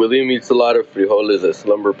 Yeah, William eats a lot of frijoles at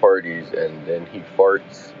slumber parties, and then he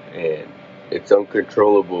farts, and it's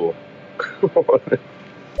uncontrollable.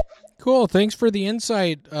 Cool. Thanks for the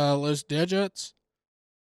insight, Los Digits.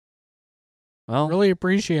 Well, really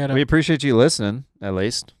appreciate it. We appreciate you listening, at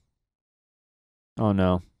least. Oh,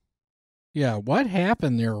 no. Yeah, what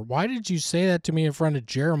happened there? Why did you say that to me in front of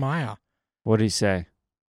Jeremiah? What did he say?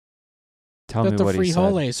 Tell About me what he said. the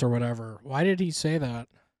frijoles or whatever. Why did he say that?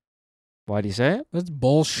 Why did he say it? That's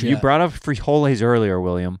bullshit. You brought up frijoles earlier,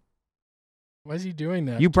 William. Why is he doing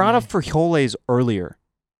that? You brought up frijoles earlier.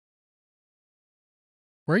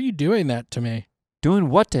 Why are you doing that to me? Doing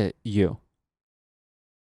what to you?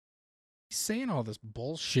 He's saying all this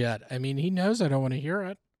bullshit. I mean, he knows I don't want to hear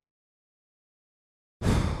it.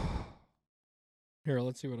 Here,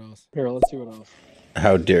 let's see what else.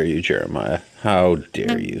 How dare you, Jeremiah? How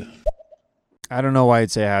dare you? I don't know why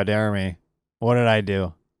you'd say how dare me. What did I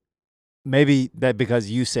do? Maybe that because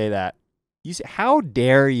you say that. You say, how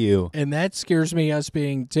dare you? And that scares me, us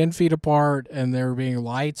being 10 feet apart and there being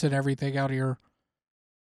lights and everything out here.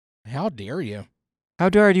 How dare you? How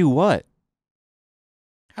dare I do what?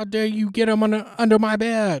 How dare you get him under my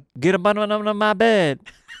bed? Get him under my bed.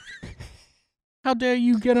 How dare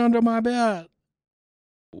you get under my bed?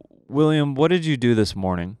 William, what did you do this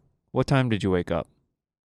morning? What time did you wake up?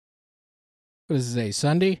 What is this,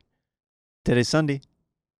 Sunday? Today's Sunday.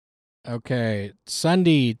 Okay,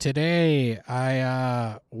 Sunday. Today,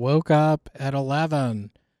 I woke up at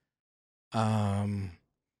 11. I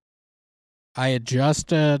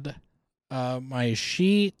adjusted my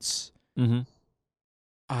sheets. Mm-hmm.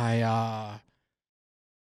 I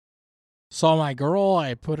saw my girl.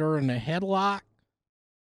 I put her in a headlock.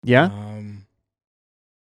 Yeah?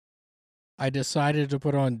 I decided to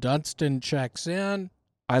put on Dunstan Checks In.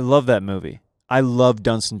 I love that movie. I love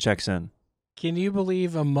Dunstan Checks In. Can you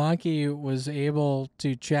believe a monkey was able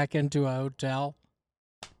to check into a hotel?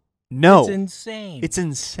 No. It's insane. It's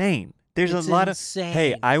insane. There's It's a lot insane. of...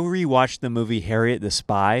 Hey, I rewatched the movie Harriet the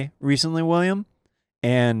Spy recently, William.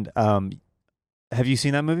 And have you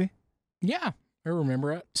seen that movie? Yeah, I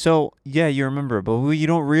remember it. So, yeah, you remember it. But what you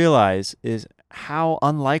don't realize is how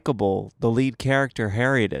unlikable the lead character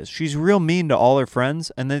Harriet is. She's real mean to all her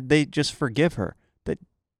friends, and they just forgive her. That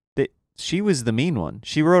she was the mean one.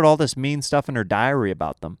 She wrote all this mean stuff in her diary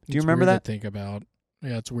about them. Do you remember that? To think about.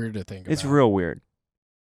 Yeah, it's weird to think about. It's real weird.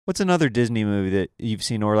 What's another Disney movie that you've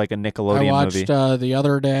seen, or like a Nickelodeon movie? I watched the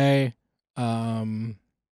other day,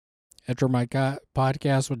 after my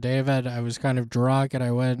podcast with David, I was kind of drunk, and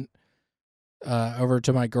I went over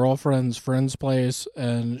to my girlfriend's friend's place,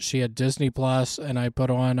 and she had Disney Plus, and I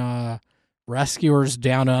put on Rescuers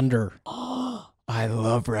Down Under. I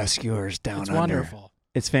love Rescuers Down Under. It's wonderful.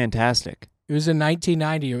 It's fantastic. It was in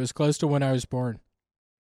 1990. It was close to when I was born.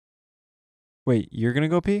 Wait, you're going to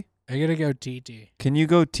go pee? I got to go TT. Can you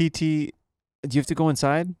go TT? Do you have to go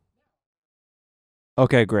inside?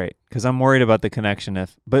 Okay, great. Because I'm worried about the connection.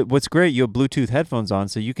 But what's great, you have Bluetooth headphones on,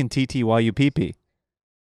 so you can TT while you pee.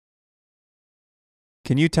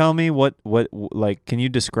 Can you tell me can you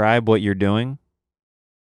describe what you're doing?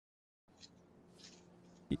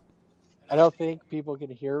 I don't think people can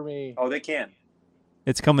hear me. Oh, they can.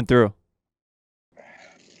 It's coming through.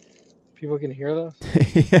 People can hear this?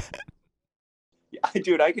 Yeah.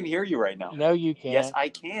 Dude, I can hear you right now. No, you can't. Yes, I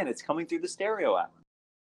can. It's coming through the stereo app.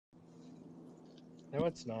 No,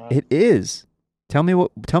 it's not. It is. Tell me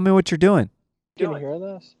what you're doing. Can you hear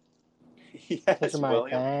this? Yes, This is my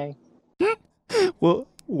thing. Well,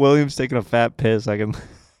 William's taking a fat piss. I can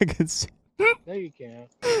see. No, you can't.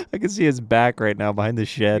 I can see his back right now behind the You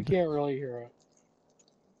shed. can't really hear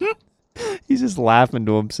it. He's just laughing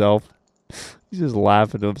to himself. He's just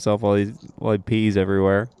laughing to himself while he pees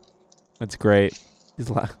everywhere. That's great. He's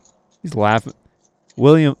laughing.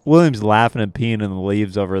 William's laughing and peeing in the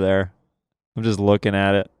leaves over there. I'm just looking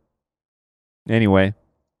at it. Anyway,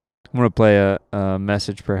 I'm gonna play a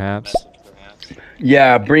message perhaps.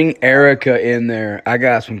 Yeah, bring Erica in there. I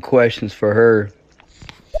got some questions for her.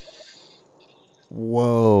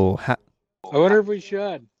 Whoa. I wonder if we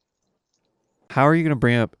should. How are you going to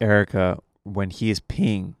bring up Erica when he is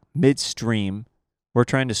peeing midstream? We're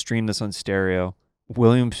trying to stream this on stereo.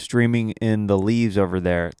 William's streaming in the leaves over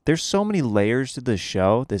there. There's so many layers to this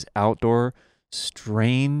show, this outdoor,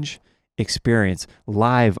 strange experience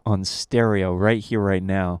live on stereo right here, right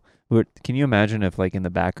now. Can you imagine if, like, in the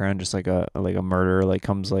background, just like a murderer like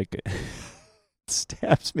comes like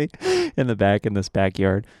stabs me in the back in this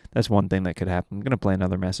backyard? That's one thing that could happen. I'm gonna play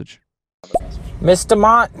another message. Mr.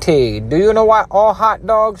 Monty, do you know why all hot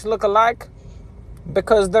dogs look alike?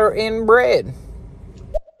 Because they're inbred.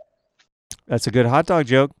 That's a good hot dog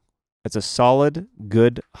joke. That's a solid,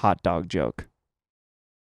 good hot dog joke.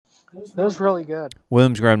 That was really good.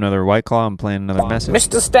 Williams grabbed another White Claw and playing another message.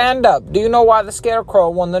 Mr. Stand-Up, do you know why the Scarecrow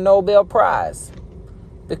won the Nobel Prize?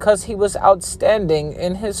 Because he was outstanding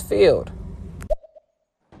in his field.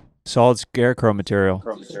 Solid Scarecrow material.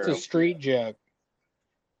 It's a street joke.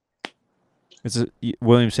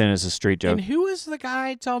 Williams saying it's a street joke. And who is the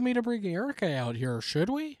guy telling me to bring Erica out here? Should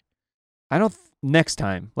we? I don't. Next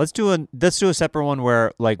time, let's do a separate one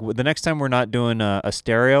where, like, the next time we're not doing a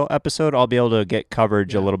stereo episode, I'll be able to get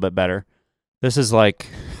coverage a little bit better. This is like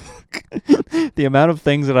the amount of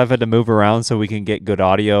things that I've had to move around so we can get good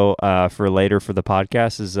audio for later for the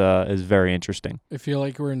podcast is very interesting. I feel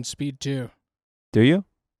like we're in Speed 2. Do you?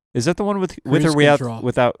 Is that the one with or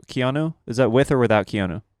without Keanu? Is that with or without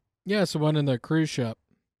Keanu? Yeah, it's the one in the cruise ship.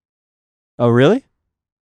 Oh, really?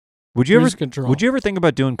 Would you Cruise ever think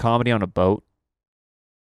about doing comedy on a boat?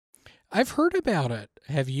 I've heard about it.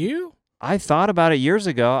 Have you? I thought about it years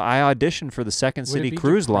ago. I auditioned for the Second Would City it be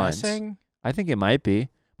Cruise depressing? Lines. I think it might be.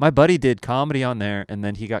 My buddy did comedy on there, and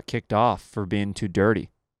then he got kicked off for being too dirty.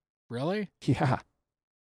 Really? Yeah.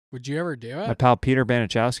 Would you ever do it? My pal Peter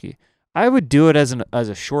Banichowski. I would do it as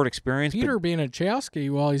a short experience. Peter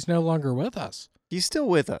Banichowski, well, he's no longer with us. He's still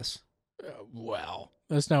with us. Well,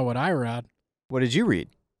 that's not what I read. What did you read?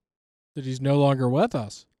 That he's no longer with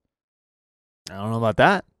us. I don't know about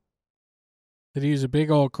that. That he's a big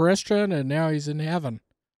old Christian and now he's in heaven.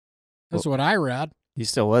 That's what I read. He's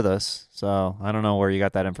still with us, so I don't know where you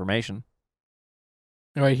got that information.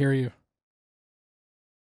 Oh, I hear you.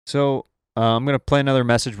 So I'm going to play another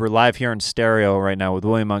message. We're live here in stereo right now with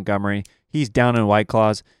William Montgomery. He's down in White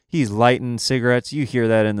Claws. He's lighting cigarettes. You hear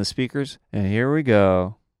that in the speakers. And here we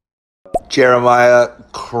go. Jeremiah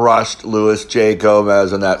crushed Luis J.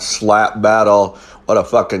 Gomez in that slap battle. What a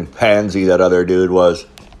fucking pansy that other dude was.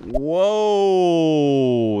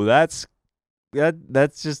 Whoa, that's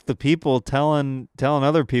just the people telling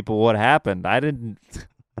other people what happened. I didn't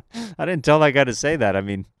tell that guy to say that. I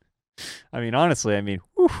mean honestly,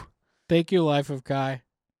 whew. Thank you, Life of Kai.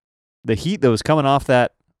 The heat that was coming off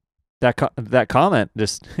that comment,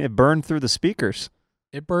 just it burned through the speakers.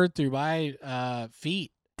 It burned through my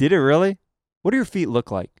feet. Did it really? What do your feet look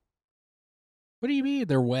like? What do you mean?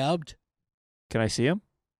 They're webbed. Can I see them?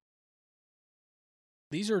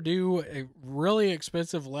 These are new, really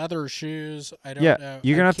expensive leather shoes. I don't know.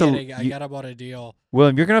 You're gonna I got them on a deal.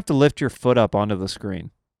 William, you're gonna have to lift your foot up onto the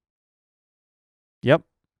screen. Yep.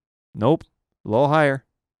 Nope. A little higher.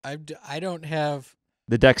 I don't have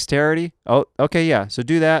the dexterity. Oh, okay, yeah. So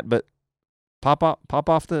do that, but pop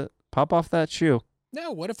off that shoe.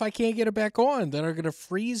 No, what if I can't get it back on? Then I'm gonna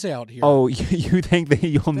freeze out here. Oh, you think that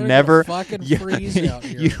you'll They're never fucking freeze out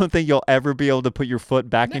here? You don't think you'll ever be able to put your foot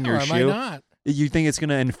back in your am shoe? I not? You think it's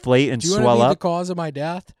gonna inflate and Do you swell want to be up? the cause of my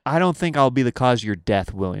death? I don't think I'll be the cause of your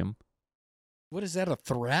death, William. What is that? A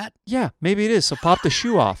threat? Yeah, maybe it is. So pop the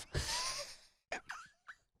shoe off.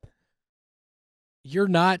 You're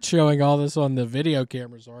not showing all this on the video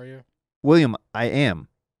cameras, are you? William, I am.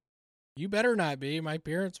 You better not be. My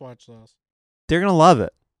parents watch this. They're gonna love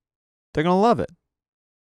it. They're gonna love it.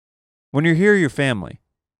 When you're here, your family.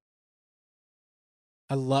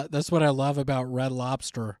 That's what I love about Red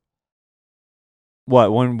Lobster.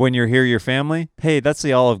 What? When you're here, your family? Hey, that's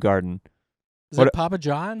the Olive Garden. Is that Papa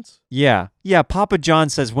John's? Yeah. Papa John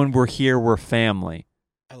says when we're here, we're family.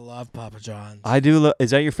 I love Papa John's. I do.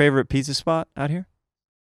 Is that your favorite pizza spot out here?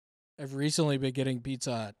 I've recently been getting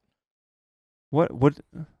Pizza Hut. What?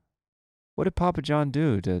 What did Papa John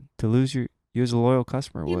do to lose you as a loyal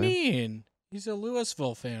customer, What do William? you mean? He's a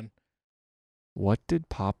Louisville fan. What did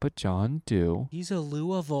Papa John do? He's a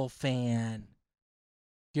Louisville fan.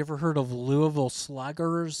 You ever heard of Louisville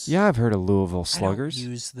Sluggers? Yeah, I've heard of Louisville I Sluggers.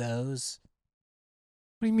 don't use those.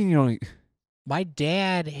 What do you mean you don't? My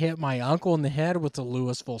dad hit my uncle in the head with a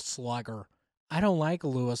Louisville Slugger. I don't like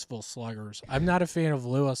Louisville Sluggers. I'm not a fan of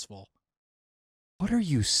Louisville. What are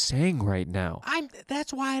you saying right now?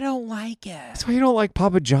 That's why I don't like it. That's why you don't like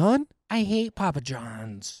Papa John? I hate Papa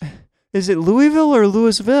John's. Is it Louisville or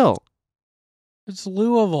Louisville? It's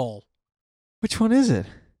Louisville. Which one is it?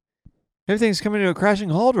 Everything's coming to a crashing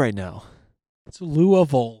halt right now. It's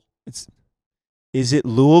Louisville. Is it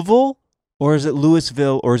Louisville or is it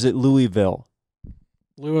Louisville or is it Louisville?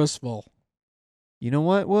 Louisville. You know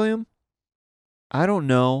what, William? I don't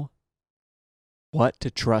know what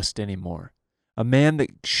to trust anymore. A man that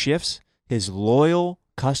shifts his loyal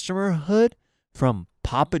customerhood from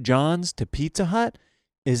Papa John's to Pizza Hut,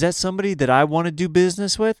 is that somebody that I want to do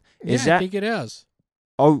business with? I think it is.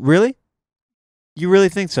 Oh, really? You really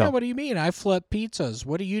think so? Yeah, what do you mean? I flip pizzas.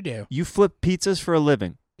 What do you do? You flip pizzas for a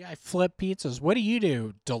living? Yeah, I flip pizzas. What do you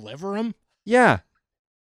do? Deliver them? Yeah.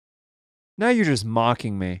 Now you're just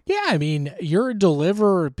mocking me. Yeah, I mean, you're a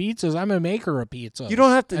deliverer of pizzas. I'm a maker of pizzas. You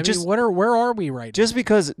don't have to I just. mean, where are we right just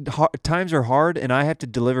because times are hard and I have to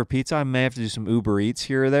deliver pizza, I may have to do some Uber Eats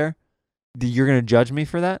here or there. You're going to judge me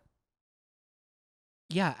for that?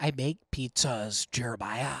 Yeah, I make pizzas,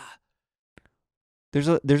 Jeremiah. There's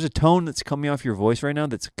a tone that's coming off your voice right now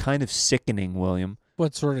that's kind of sickening, William.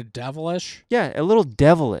 What, sort of devilish? Yeah, a little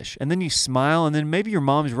devilish. And then you smile, and then maybe your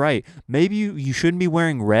mom's right. Maybe you shouldn't be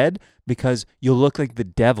wearing red because you'll look like the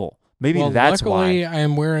devil. Maybe that's luckily, why. I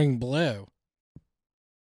am wearing blue.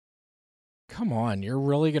 Come on, you're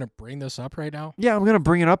really going to bring this up right now? Yeah, I'm going to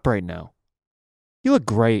bring it up right now. You look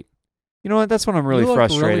great. You know what? That's when I'm really You look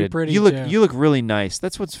frustrated. really pretty, you too. look really nice.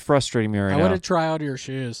 That's what's frustrating me right I now. want to try out your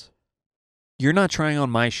shoes. You're not trying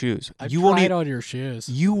on my shoes. I've You won't tried even, on your shoes.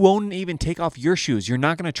 You won't even take off your shoes. You're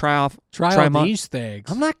not going to try on them on these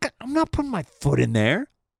things. I'm not putting my foot in there.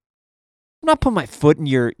 I'm not putting my foot in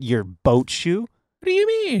your boat shoe. What do you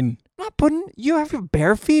mean? I'm not putting. You have your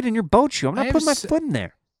bare feet in your boat shoe. I'm not putting my foot in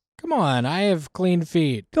there. Come on, I have clean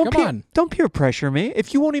feet. Don't peer pressure me.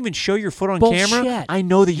 If you won't even show your foot on camera, Bullshit. I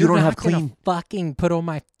know that you don't have You're not clean. gonna fucking put on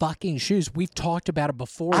my fucking shoes. We've talked about it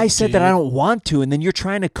before. I said that dude. I don't want to, and then you're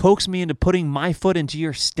trying to coax me into putting my foot into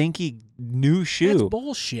your stinky new shoe. That's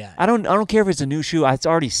bullshit. I don't care if it's a new shoe. It's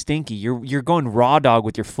already stinky. You're going raw dog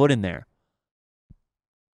with your foot in there.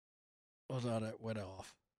 Hold on, it went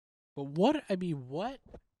off. But what? I mean, what?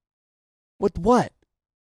 With what?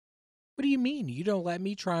 What do you mean? You don't let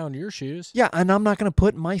me try on your shoes? Yeah, and I'm not going to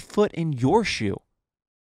put my foot in your shoe.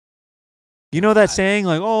 You know that saying,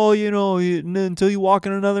 like, oh, until you walk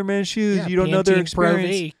in another man's shoes, you don't know their Pantene Pro experience.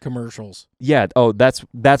 V commercials. Yeah. Oh, that's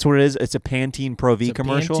what it is. It's a Pantene Pro V It's a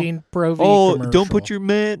commercial. Pantene Pro V oh, commercial. don't put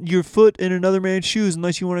your foot in another man's shoes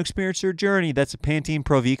unless you want to experience their journey. That's a Pantene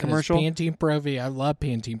Pro V commercial. It's Pantene Pro V. I love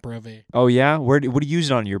Pantene Pro V. Oh yeah. What do you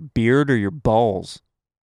use it on? Your beard or your balls?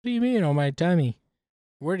 What do you mean on my tummy?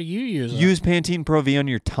 Where do you use it? Use Pantene Pro V on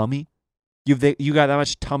your tummy. You got that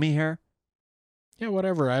much tummy hair? Yeah,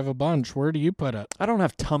 whatever. I have a bunch. Where do you put it? I don't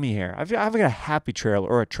have tummy hair. I've got a happy trail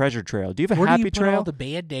or a treasure trail. Do you have a Where happy do you trail? put all the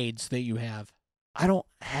Band-Aids that you have? I don't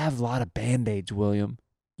have a lot of Band-Aids, William.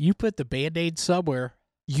 You put the Band-Aids somewhere.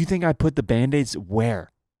 You think I put the Band-Aids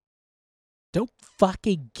where? Don't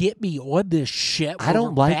fucking get me on this shit. I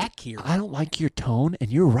don't back here. I don't like your tone,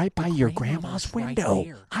 and you're right by your grandmother's grandma's right window.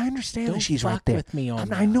 there. I understand Don't that she's fuck right there. with me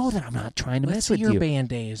on I know that I'm not trying to Let's mess see with your you.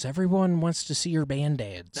 Band-Aids. Everyone wants to see your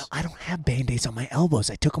Band-Aids. No, I don't have Band-Aids on my elbows.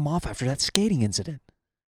 I took them off after that skating incident.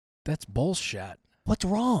 That's bullshit. What's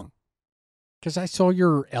wrong? Because I saw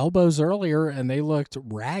your elbows earlier, and they looked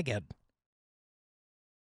ragged.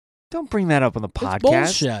 Don't bring that up on the podcast. It's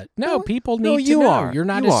bullshit. No, people need to you know. are. You're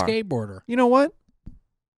not You a are. skateboarder. You know what?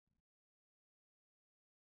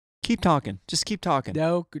 Keep talking. Just keep talking.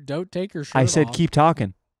 No, don't take your shirt off. I said keep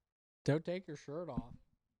talking. Don't take your shirt off.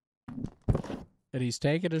 And he's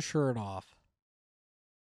taking his shirt off.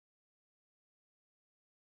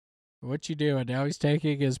 What you doing? Now he's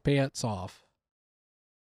taking his pants off.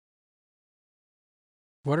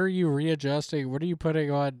 What are you readjusting? What are you putting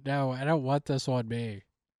on? No, I don't want this on me.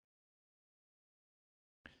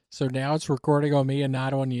 So now it's recording on me and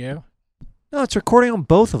not on you? No, it's recording on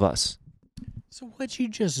both of us. So what'd you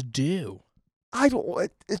just do? I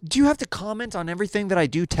don't. Do you have to comment on everything that I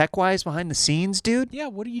do tech-wise behind the scenes, dude? Yeah,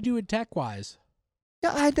 what do you do tech-wise?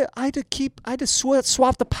 Yeah, I had to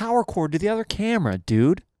swap the power cord to the other camera,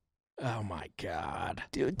 dude. Oh my God.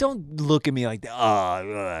 Dude, don't look at me like that.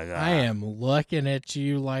 I am looking at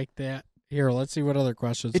you like that. Here, let's see what other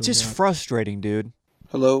questions. It's we just got. frustrating, dude.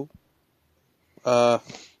 Hello.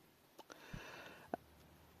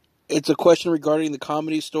 It's a question regarding the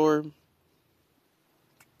Comedy Store.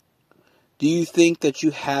 Do you think that you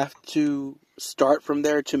have to start from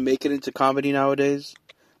there to make it into comedy nowadays,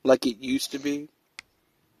 like it used to be?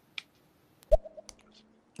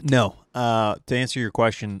 No. To answer your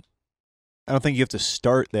question, I don't think you have to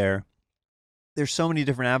start there. There's so many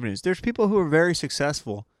different avenues. There's people who are very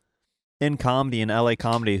successful in comedy, in LA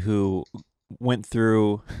comedy, who went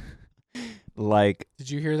through like. Did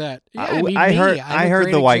you hear that? Yeah, I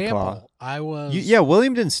heard the White Claw.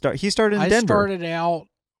 William didn't start. He started in Denver. I started out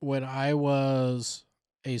when I was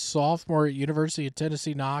a sophomore at University of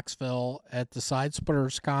Tennessee, Knoxville, at the Side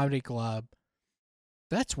Splitters Comedy Club.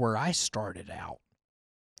 That's where I started out,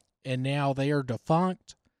 and now they are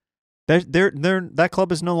defunct. That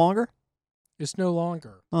club is no longer. It's no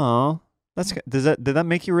longer. Oh, did that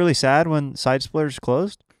make you really sad when Side Splitters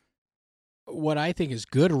closed? What I think is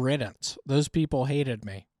good riddance. Those people hated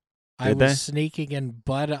me. I was sneaking in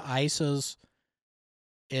Bud Ices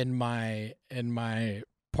in my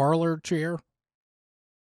parlor chair.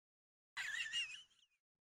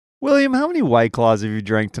 William, how many White Claws have you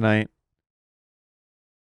drank tonight?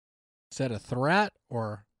 Is that a threat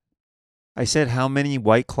or? I said, how many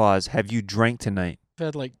White Claws have you drank tonight? I've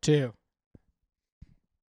had like 2.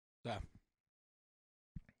 So,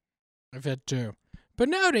 I've had 2. But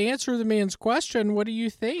no, to answer the man's question, what do you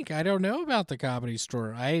think? I don't know about the Comedy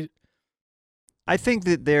Store. I think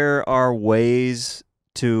that there are ways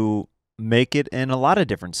to make it in a lot of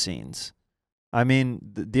different scenes. I mean,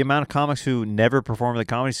 the amount of comics who never perform at the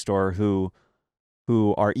Comedy Store, who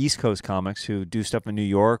are East Coast comics who do stuff in New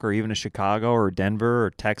York or even in Chicago or Denver or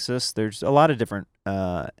Texas. There's a lot of different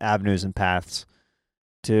avenues and paths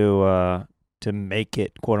to make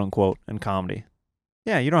it, quote unquote, in comedy.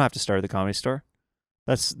 Yeah, you don't have to start at the Comedy Store.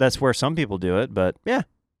 That's where some people do it, but yeah,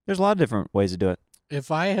 there's a lot of different ways to do it.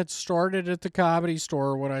 If I had started at the Comedy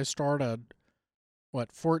Store when I started,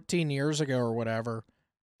 14 years ago or whatever,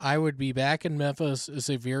 I would be back in Memphis as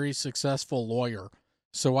a very successful lawyer.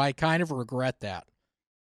 So I kind of regret that.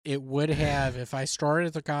 It would have, if I started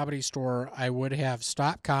at the Comedy Store, I would have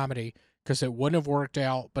stopped comedy because it wouldn't have worked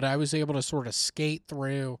out, but I was able to sort of skate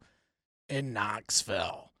through in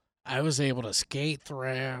Knoxville. I was able to skate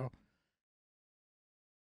through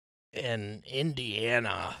in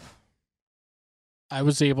Indiana. I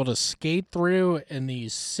was able to skate through in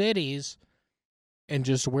these cities and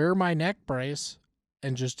just wear my neck brace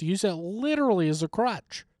and just use it literally as a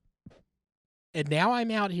crutch. And now I'm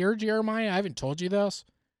out here, Jeremiah. I haven't told you this,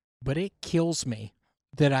 but it kills me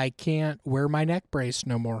that I can't wear my neck brace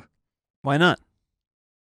no more. Why not?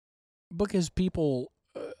 Because people,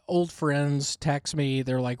 old friends, text me.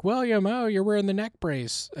 They're like, William, you're wearing the neck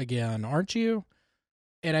brace again, aren't you?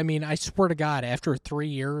 And I mean, I swear to God, after 3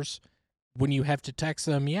 years, when you have to text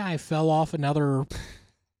them, yeah, I fell off another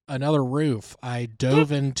roof. I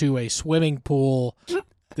dove into a swimming pool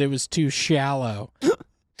that was too shallow.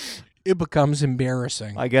 It becomes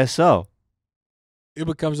embarrassing. I guess so. It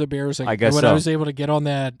becomes embarrassing. I guess when so. I was able to get on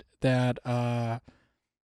that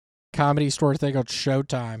Comedy Store thing on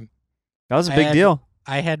Showtime. That was a big deal.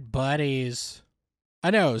 I had buddies.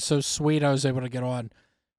 I know, it was so sweet I was able to get on.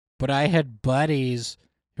 But I had buddies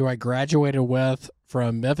who I graduated with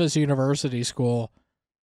from Memphis University School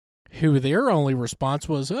who their only response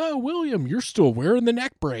was, oh, William, you're still wearing the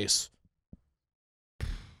neck brace.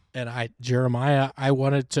 And Jeremiah, I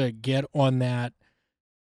wanted to get on that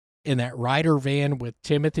in that Ryder van with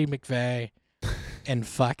Timothy McVeigh and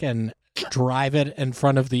fucking drive it in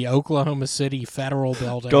front of the Oklahoma City Federal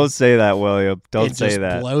Building. Don't say that, William. Don't say just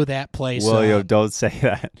that. Blow that place William, up. Don't say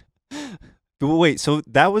that. But wait, so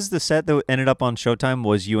that was the set that ended up on Showtime,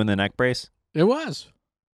 was you in the neck brace? It was.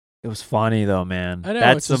 It was funny though, man. I know,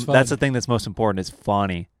 that's it's the thing that's most important. It's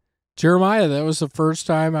funny. Jeremiah, that was the first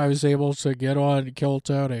time I was able to get on Kill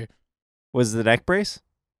Tony. Was the neck brace?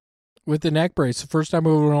 With the neck brace. The first time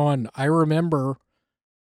we went on, I remember,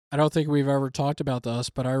 I don't think we've ever talked about this,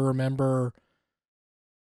 but I remember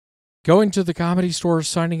going to the Comedy Store,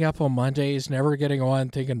 signing up on Mondays, never getting on,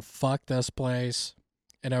 thinking, fuck this place.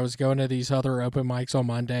 And I was going to these other open mics on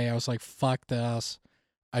Monday. I was like, fuck this.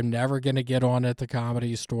 I'm never going to get on at the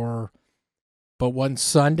Comedy Store. But one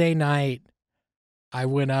Sunday night, I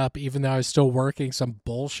went up, even though I was still working some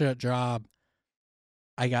bullshit job.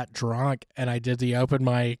 I got drunk and I did the open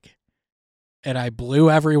mic and I blew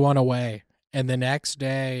everyone away. And the next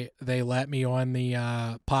day, they let me on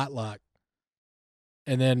the potluck.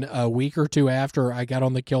 And then a week or two after, I got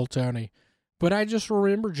on the Kill Tony. But I just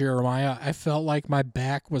remember, Jeremiah, I felt like my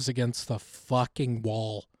back was against the fucking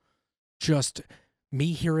wall. Just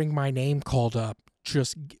me hearing my name called up,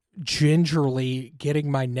 just gingerly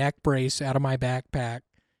getting my neck brace out of my backpack,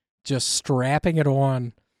 just strapping it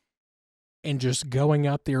on, and just going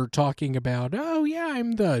up there talking about, oh, yeah,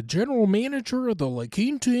 I'm the general manager of the La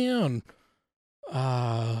Quinta.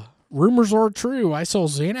 Rumors are true. I sell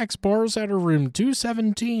Xanax bars out of room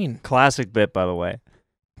 217. Classic bit, by the way.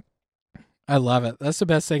 I love it. That's the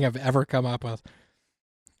best thing I've ever come up with.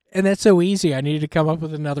 And that's so easy. I need to come up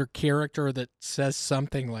with another character that says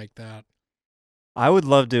something like that. I would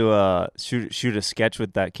love to shoot a sketch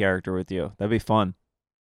with that character with you. That'd be fun.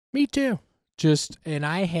 Me too. And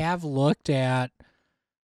I have looked at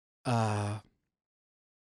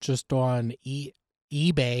just on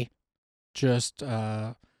eBay, just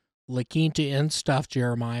La Quinta Inn stuff,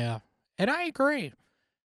 Jeremiah. And I agree.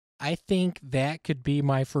 I think that could be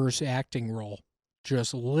my first acting role.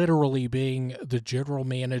 Just literally being the general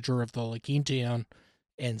manager of the La Quinta Inn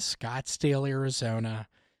in Scottsdale, Arizona,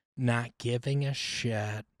 not giving a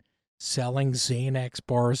shit, selling Xanax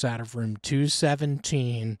bars out of room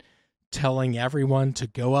 217, telling everyone to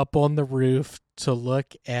go up on the roof to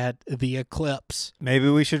look at the eclipse. Maybe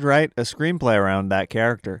we should write a screenplay around that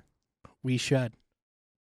character. We should.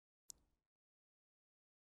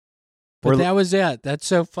 But that was it. That's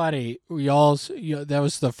so funny. That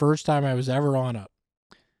was the first time I was ever on it.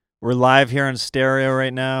 We're live here on Stereo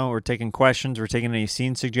right now. We're taking questions. We're taking any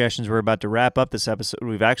scene suggestions. We're about to wrap up this episode.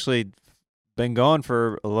 We've actually been going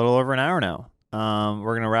for a little over an hour now.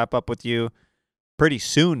 We're going to wrap up with you pretty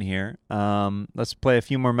soon here. Let's play a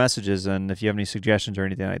few more messages, and if you have any suggestions or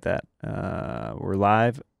anything like that. We're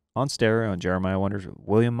live on Stereo on Jeremiah Wonders with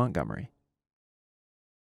William Montgomery.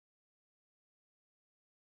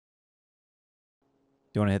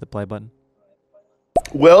 Do you want to hit the play button?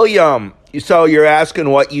 William, so you're asking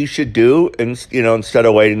what you should do, and instead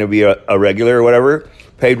of waiting to be a regular or whatever,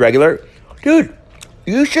 paid regular, dude.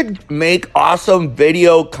 You should make awesome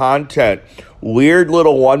video content, weird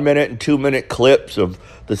little 1 minute and 2 minute clips of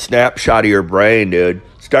the snapshot of your brain, dude.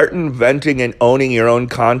 Start inventing and owning your own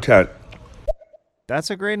content. That's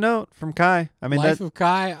a great note from Kai. I mean, Life of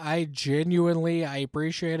Kai, I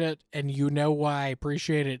appreciate it, and you know why I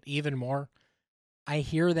appreciate it even more. I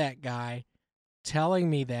hear that guy telling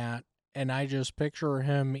me that, and I just picture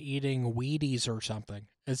him eating Wheaties or something.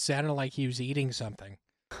 It sounded like he was eating something.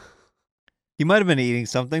 He might have been eating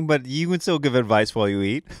something, but you can still give advice while you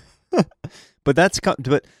eat. But that's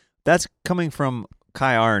coming from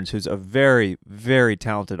Kai Arns, who's a very, very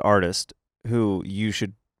talented artist who you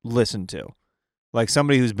should listen to. Like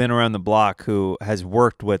somebody who's been around the block, who has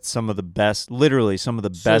worked with some of the best, literally some of the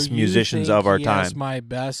best musicians of our time. He has my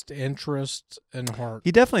best interest and heart.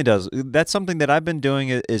 He definitely does. That's something that I've been doing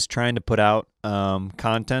is trying to put out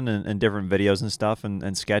content and different videos and stuff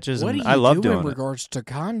and sketches. What and do you I love do doing in it. regards to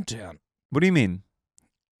content? What do you mean?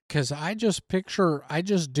 Because I get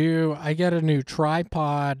a new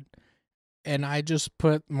tripod, and I just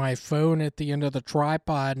put my phone at the end of the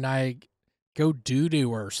tripod, and I go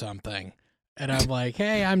doo-doo or something. And I'm like,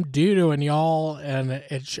 hey, I'm doo-dooing y'all, and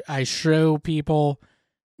I show people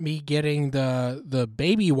me getting the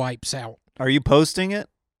baby wipes out. Are you posting it?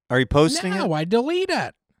 Are you posting it? No, I delete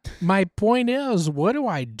it. My point is, what do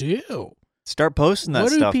I do? Start posting that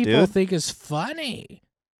stuff, stuff, dude. What do people think is funny?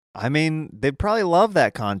 I mean, they'd probably love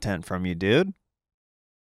that content from you, dude.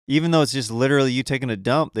 Even though it's just literally you taking a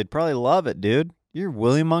dump, they'd probably love it, dude. You're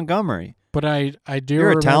William Montgomery. But I do.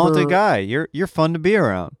 You're a talented guy. You're fun to be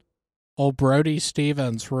around. Old Brody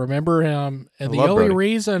Stevens, remember him? And the love only Brody.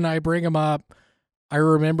 reason I bring him up, I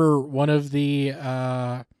remember one of the.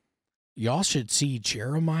 Y'all should see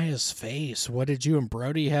Jeremiah's face. What, did you and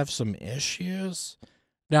Brody have some issues?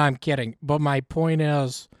 No, I'm kidding. But my point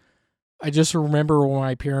is, I just remember when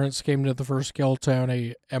my parents came to the first Kill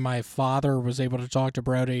Tony, and my father was able to talk to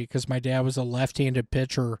Brody because my dad was a left-handed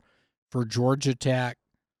pitcher for Georgia Tech.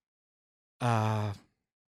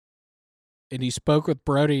 And he spoke with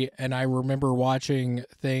Brody, and I remember watching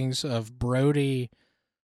things of Brody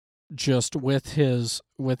just with his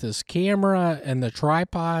camera and the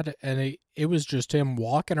tripod, and it was just him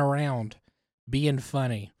walking around being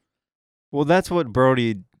funny. Well, that's what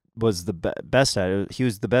Brody was the best at. He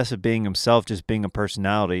was the best at being himself, just being a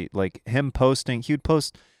personality. Like him posting, he would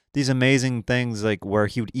post these amazing things like where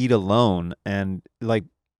he would eat alone, and like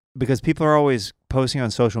because people are always posting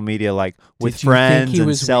on social media like with friends and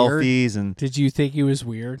selfies. And did you think he was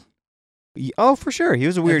weird? Oh, for sure, he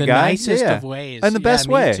was a weird in the guy. Nicest of ways, in the best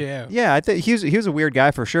way. Me too. Yeah, I think he was a weird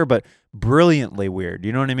guy for sure, but brilliantly weird.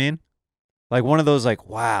 You know what I mean? Like one of those, like,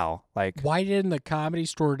 wow. Like, why didn't the Comedy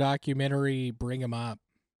Store documentary bring him up?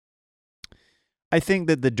 I think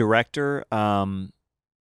that the director, I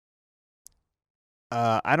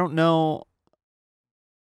don't know.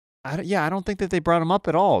 I don't think that they brought him up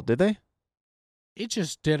at all, did they? It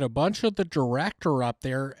just did a bunch of the director up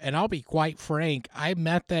there, and I'll be quite frank, I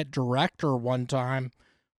met that director one time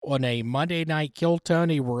on a Monday Night Kill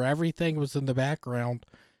Tony where everything was in the background,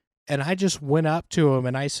 and I just went up to him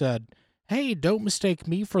and I said, hey, don't mistake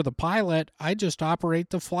me for the pilot. I just operate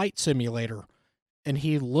the flight simulator. And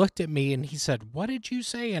he looked at me and he said, what did you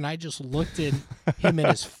say? And I just looked at him in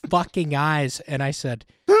his fucking eyes and I said,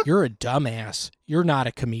 you're a dumbass. You're not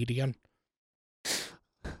a comedian.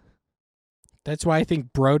 That's why I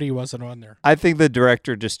think Brody wasn't on there. I think the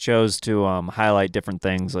director just chose to highlight different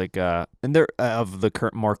things, like and there of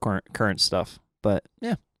the more current stuff. But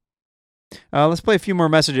yeah, let's play a few more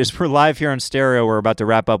messages. We're live here on stereo. We're about to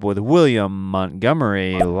wrap up with William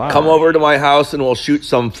Montgomery live. Come over to my house and we'll shoot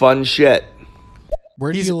some fun shit.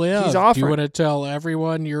 Where do you live? He's Do offering. you want to tell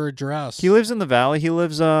everyone your address? He lives in the valley. He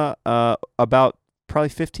lives about probably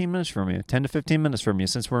 15 minutes from you, 10 to 15 minutes from you,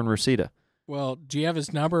 since we're in Reseda. Well, do you have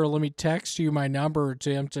his number? Let me text you my number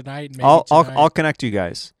to him tonight. Maybe I'll connect you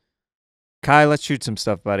guys. Kai, let's shoot some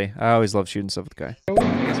stuff, buddy. I always love shooting stuff with Kai.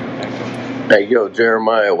 Hey, yo,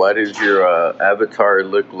 Jeremiah, why does your avatar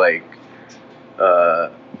look like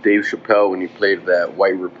Dave Chappelle when he played that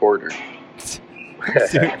white reporter?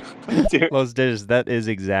 Dude, Los Digits, that is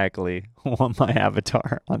exactly what my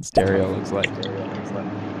avatar on stereo looks like.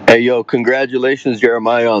 Hey, yo, congratulations,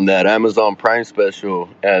 Jeremiah, on that Amazon Prime special.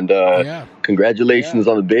 And congratulations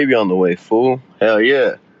on the baby on the way, fool. Hell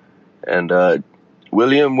yeah. And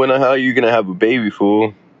William, when the hell are you going to have a baby,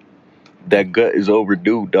 fool? That gut is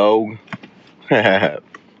overdue, dog.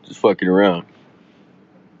 Just fucking around.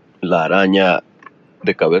 La araña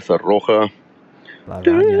de cabeza roja. La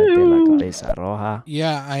araña de la cabeza roja.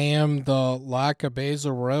 Yeah, I am the La Cabeza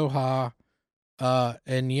Roja.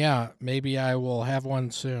 And yeah, maybe I will have one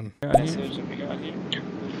soon.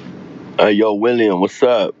 Yo, William, what's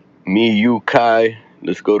up? Me, you, Kai.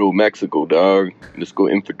 Let's go to Mexico, dog. Let's go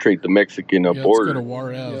infiltrate the Mexican border. Let's go to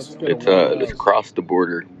Juarez. Let's cross the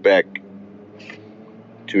border back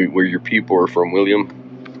to where your people are from, William.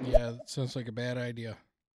 Yeah, that sounds like a bad idea.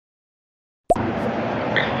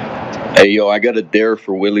 Hey, yo, I got a dare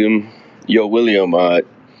for William. Yo, William,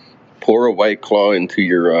 pour a White Claw into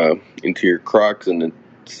your Crocs and then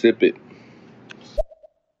sip it.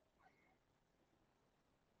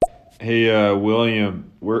 Hey,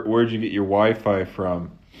 William, where'd you get your Wi-Fi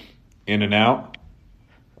from? In-N-Out?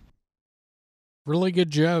 Really good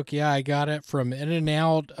joke. Yeah, I got it from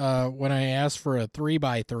In-N-Out when I asked for a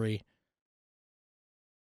 3x3.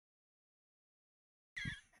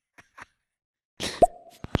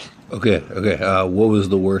 Okay. What was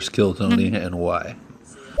the worst Kill Tony and why?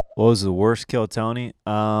 What was the worst Kill Tony?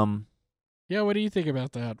 Yeah, what do you think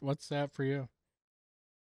about that? What's that for you?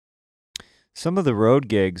 Some of the road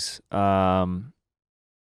gigs. I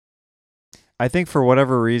think for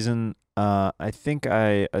whatever reason, I think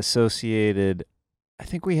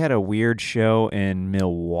we had a weird show in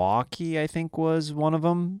Milwaukee, I think was one of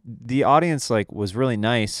them. The audience was really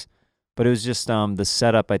nice, but it was just the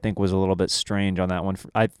setup I think was a little bit strange on that one.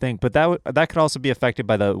 I think, but that could also be affected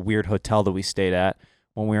by the weird hotel that we stayed at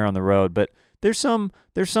when we were on the road. But there's some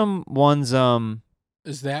ones.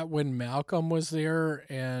 Is that when Malcolm was there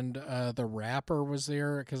and the rapper was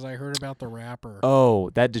there? Because I heard about the rapper. Oh,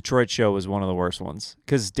 that Detroit show was one of the worst ones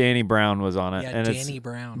because Danny Brown was on it. Yeah, and Danny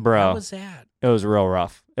Brown. Bro, how was that? It was real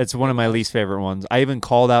rough. It's one of my least favorite ones. I even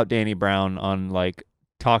called out Danny Brown on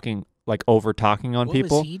over talking on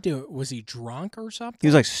people. What was he doing? Was he drunk or something?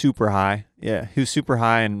 He was super high. Yeah, he was super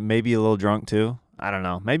high and maybe a little drunk too. I don't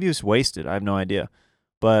know. Maybe he was wasted. I have no idea.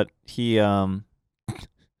 But he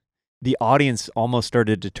the audience almost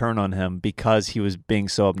started to turn on him because he was being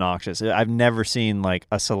so obnoxious. I've never seen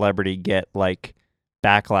a celebrity get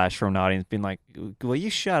backlash from an audience being like, "Will you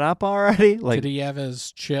shut up already?" Did he have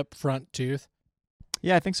his chipped front tooth?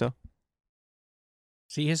 Yeah, I think so.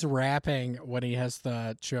 See, he's rapping when he has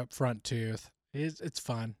the chipped front tooth. It's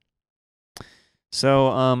fun. So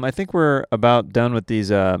I think we're about done with these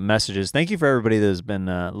messages. Thank you for everybody that has been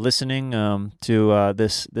listening to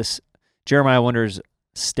this Jeremiah Wonders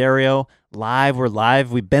Stereo live. We're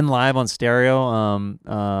live. We've been live on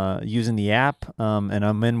stereo using the app, and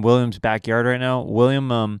I'm in William's backyard right now.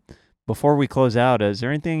 William, before we close out, is there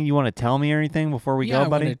anything you want to tell me or anything before we go,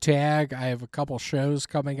 buddy? I want to tag. I have a couple shows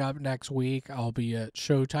coming up next week. I'll be at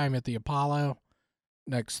Showtime at the Apollo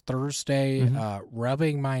next Thursday,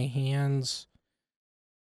 rubbing my hands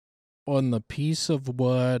on the piece of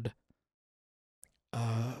wood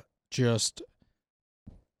just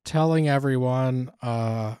telling everyone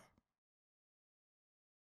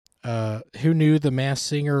who knew The Masked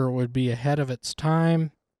Singer would be ahead of its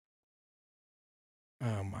time.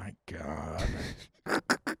 Oh my God.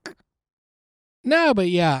 No, but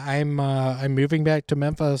yeah, I'm moving back to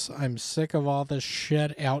Memphis. I'm sick of all this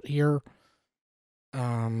shit out here.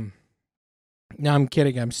 No, I'm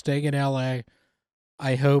kidding. I'm staying in LA.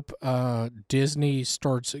 I hope Disney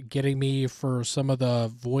starts getting me for some of the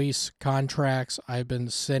voice contracts I've been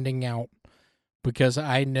sending out, because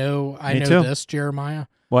I know too. this, Jeremiah.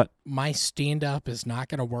 What? My stand-up is not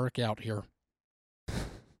going to work out here.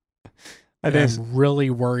 I'm really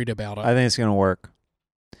worried about it. I think it's going to work.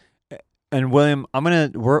 And William,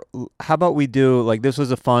 how about we do, like, this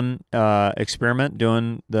was a fun experiment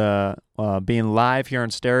doing the being live here on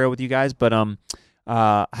stereo with you guys, but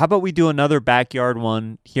how about we do another backyard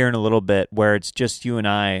one here in a little bit where it's just you and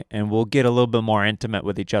I, and we'll get a little bit more intimate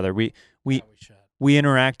with each other. We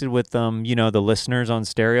interacted with the listeners on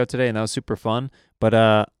stereo today, and that was super fun. But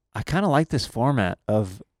I kind of like this format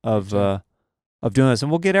of doing this, and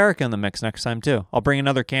we'll get Erica in the mix next time too. I'll bring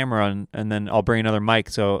another camera and then I'll bring another mic.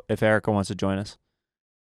 So if Erica wants to join us,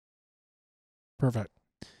 perfect.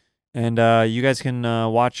 And you guys can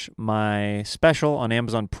watch my special on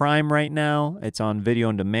Amazon Prime right now. It's on video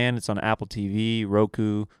on demand. It's on Apple TV,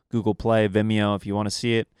 Roku, Google Play, Vimeo. If you want to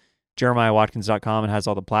see it, JeremiahWatkins.com. It has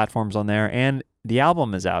all the platforms on there. And the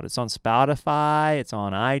album is out. It's on Spotify. It's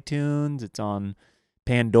on iTunes. It's on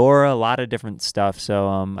Pandora. A lot of different stuff. So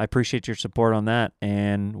I appreciate your support on that.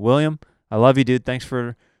 And William, I love you, dude. Thanks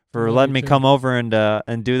for letting me come over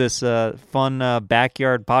and do this fun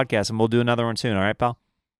backyard podcast. And we'll do another one soon. All right, pal?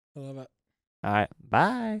 I love it. All right.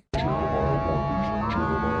 Bye.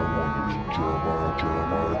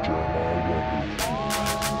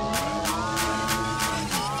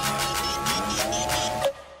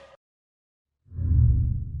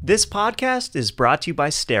 This podcast is brought to you by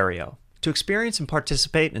Stereo. To experience and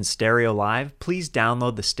participate in Stereo Live, please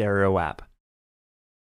download the Stereo app.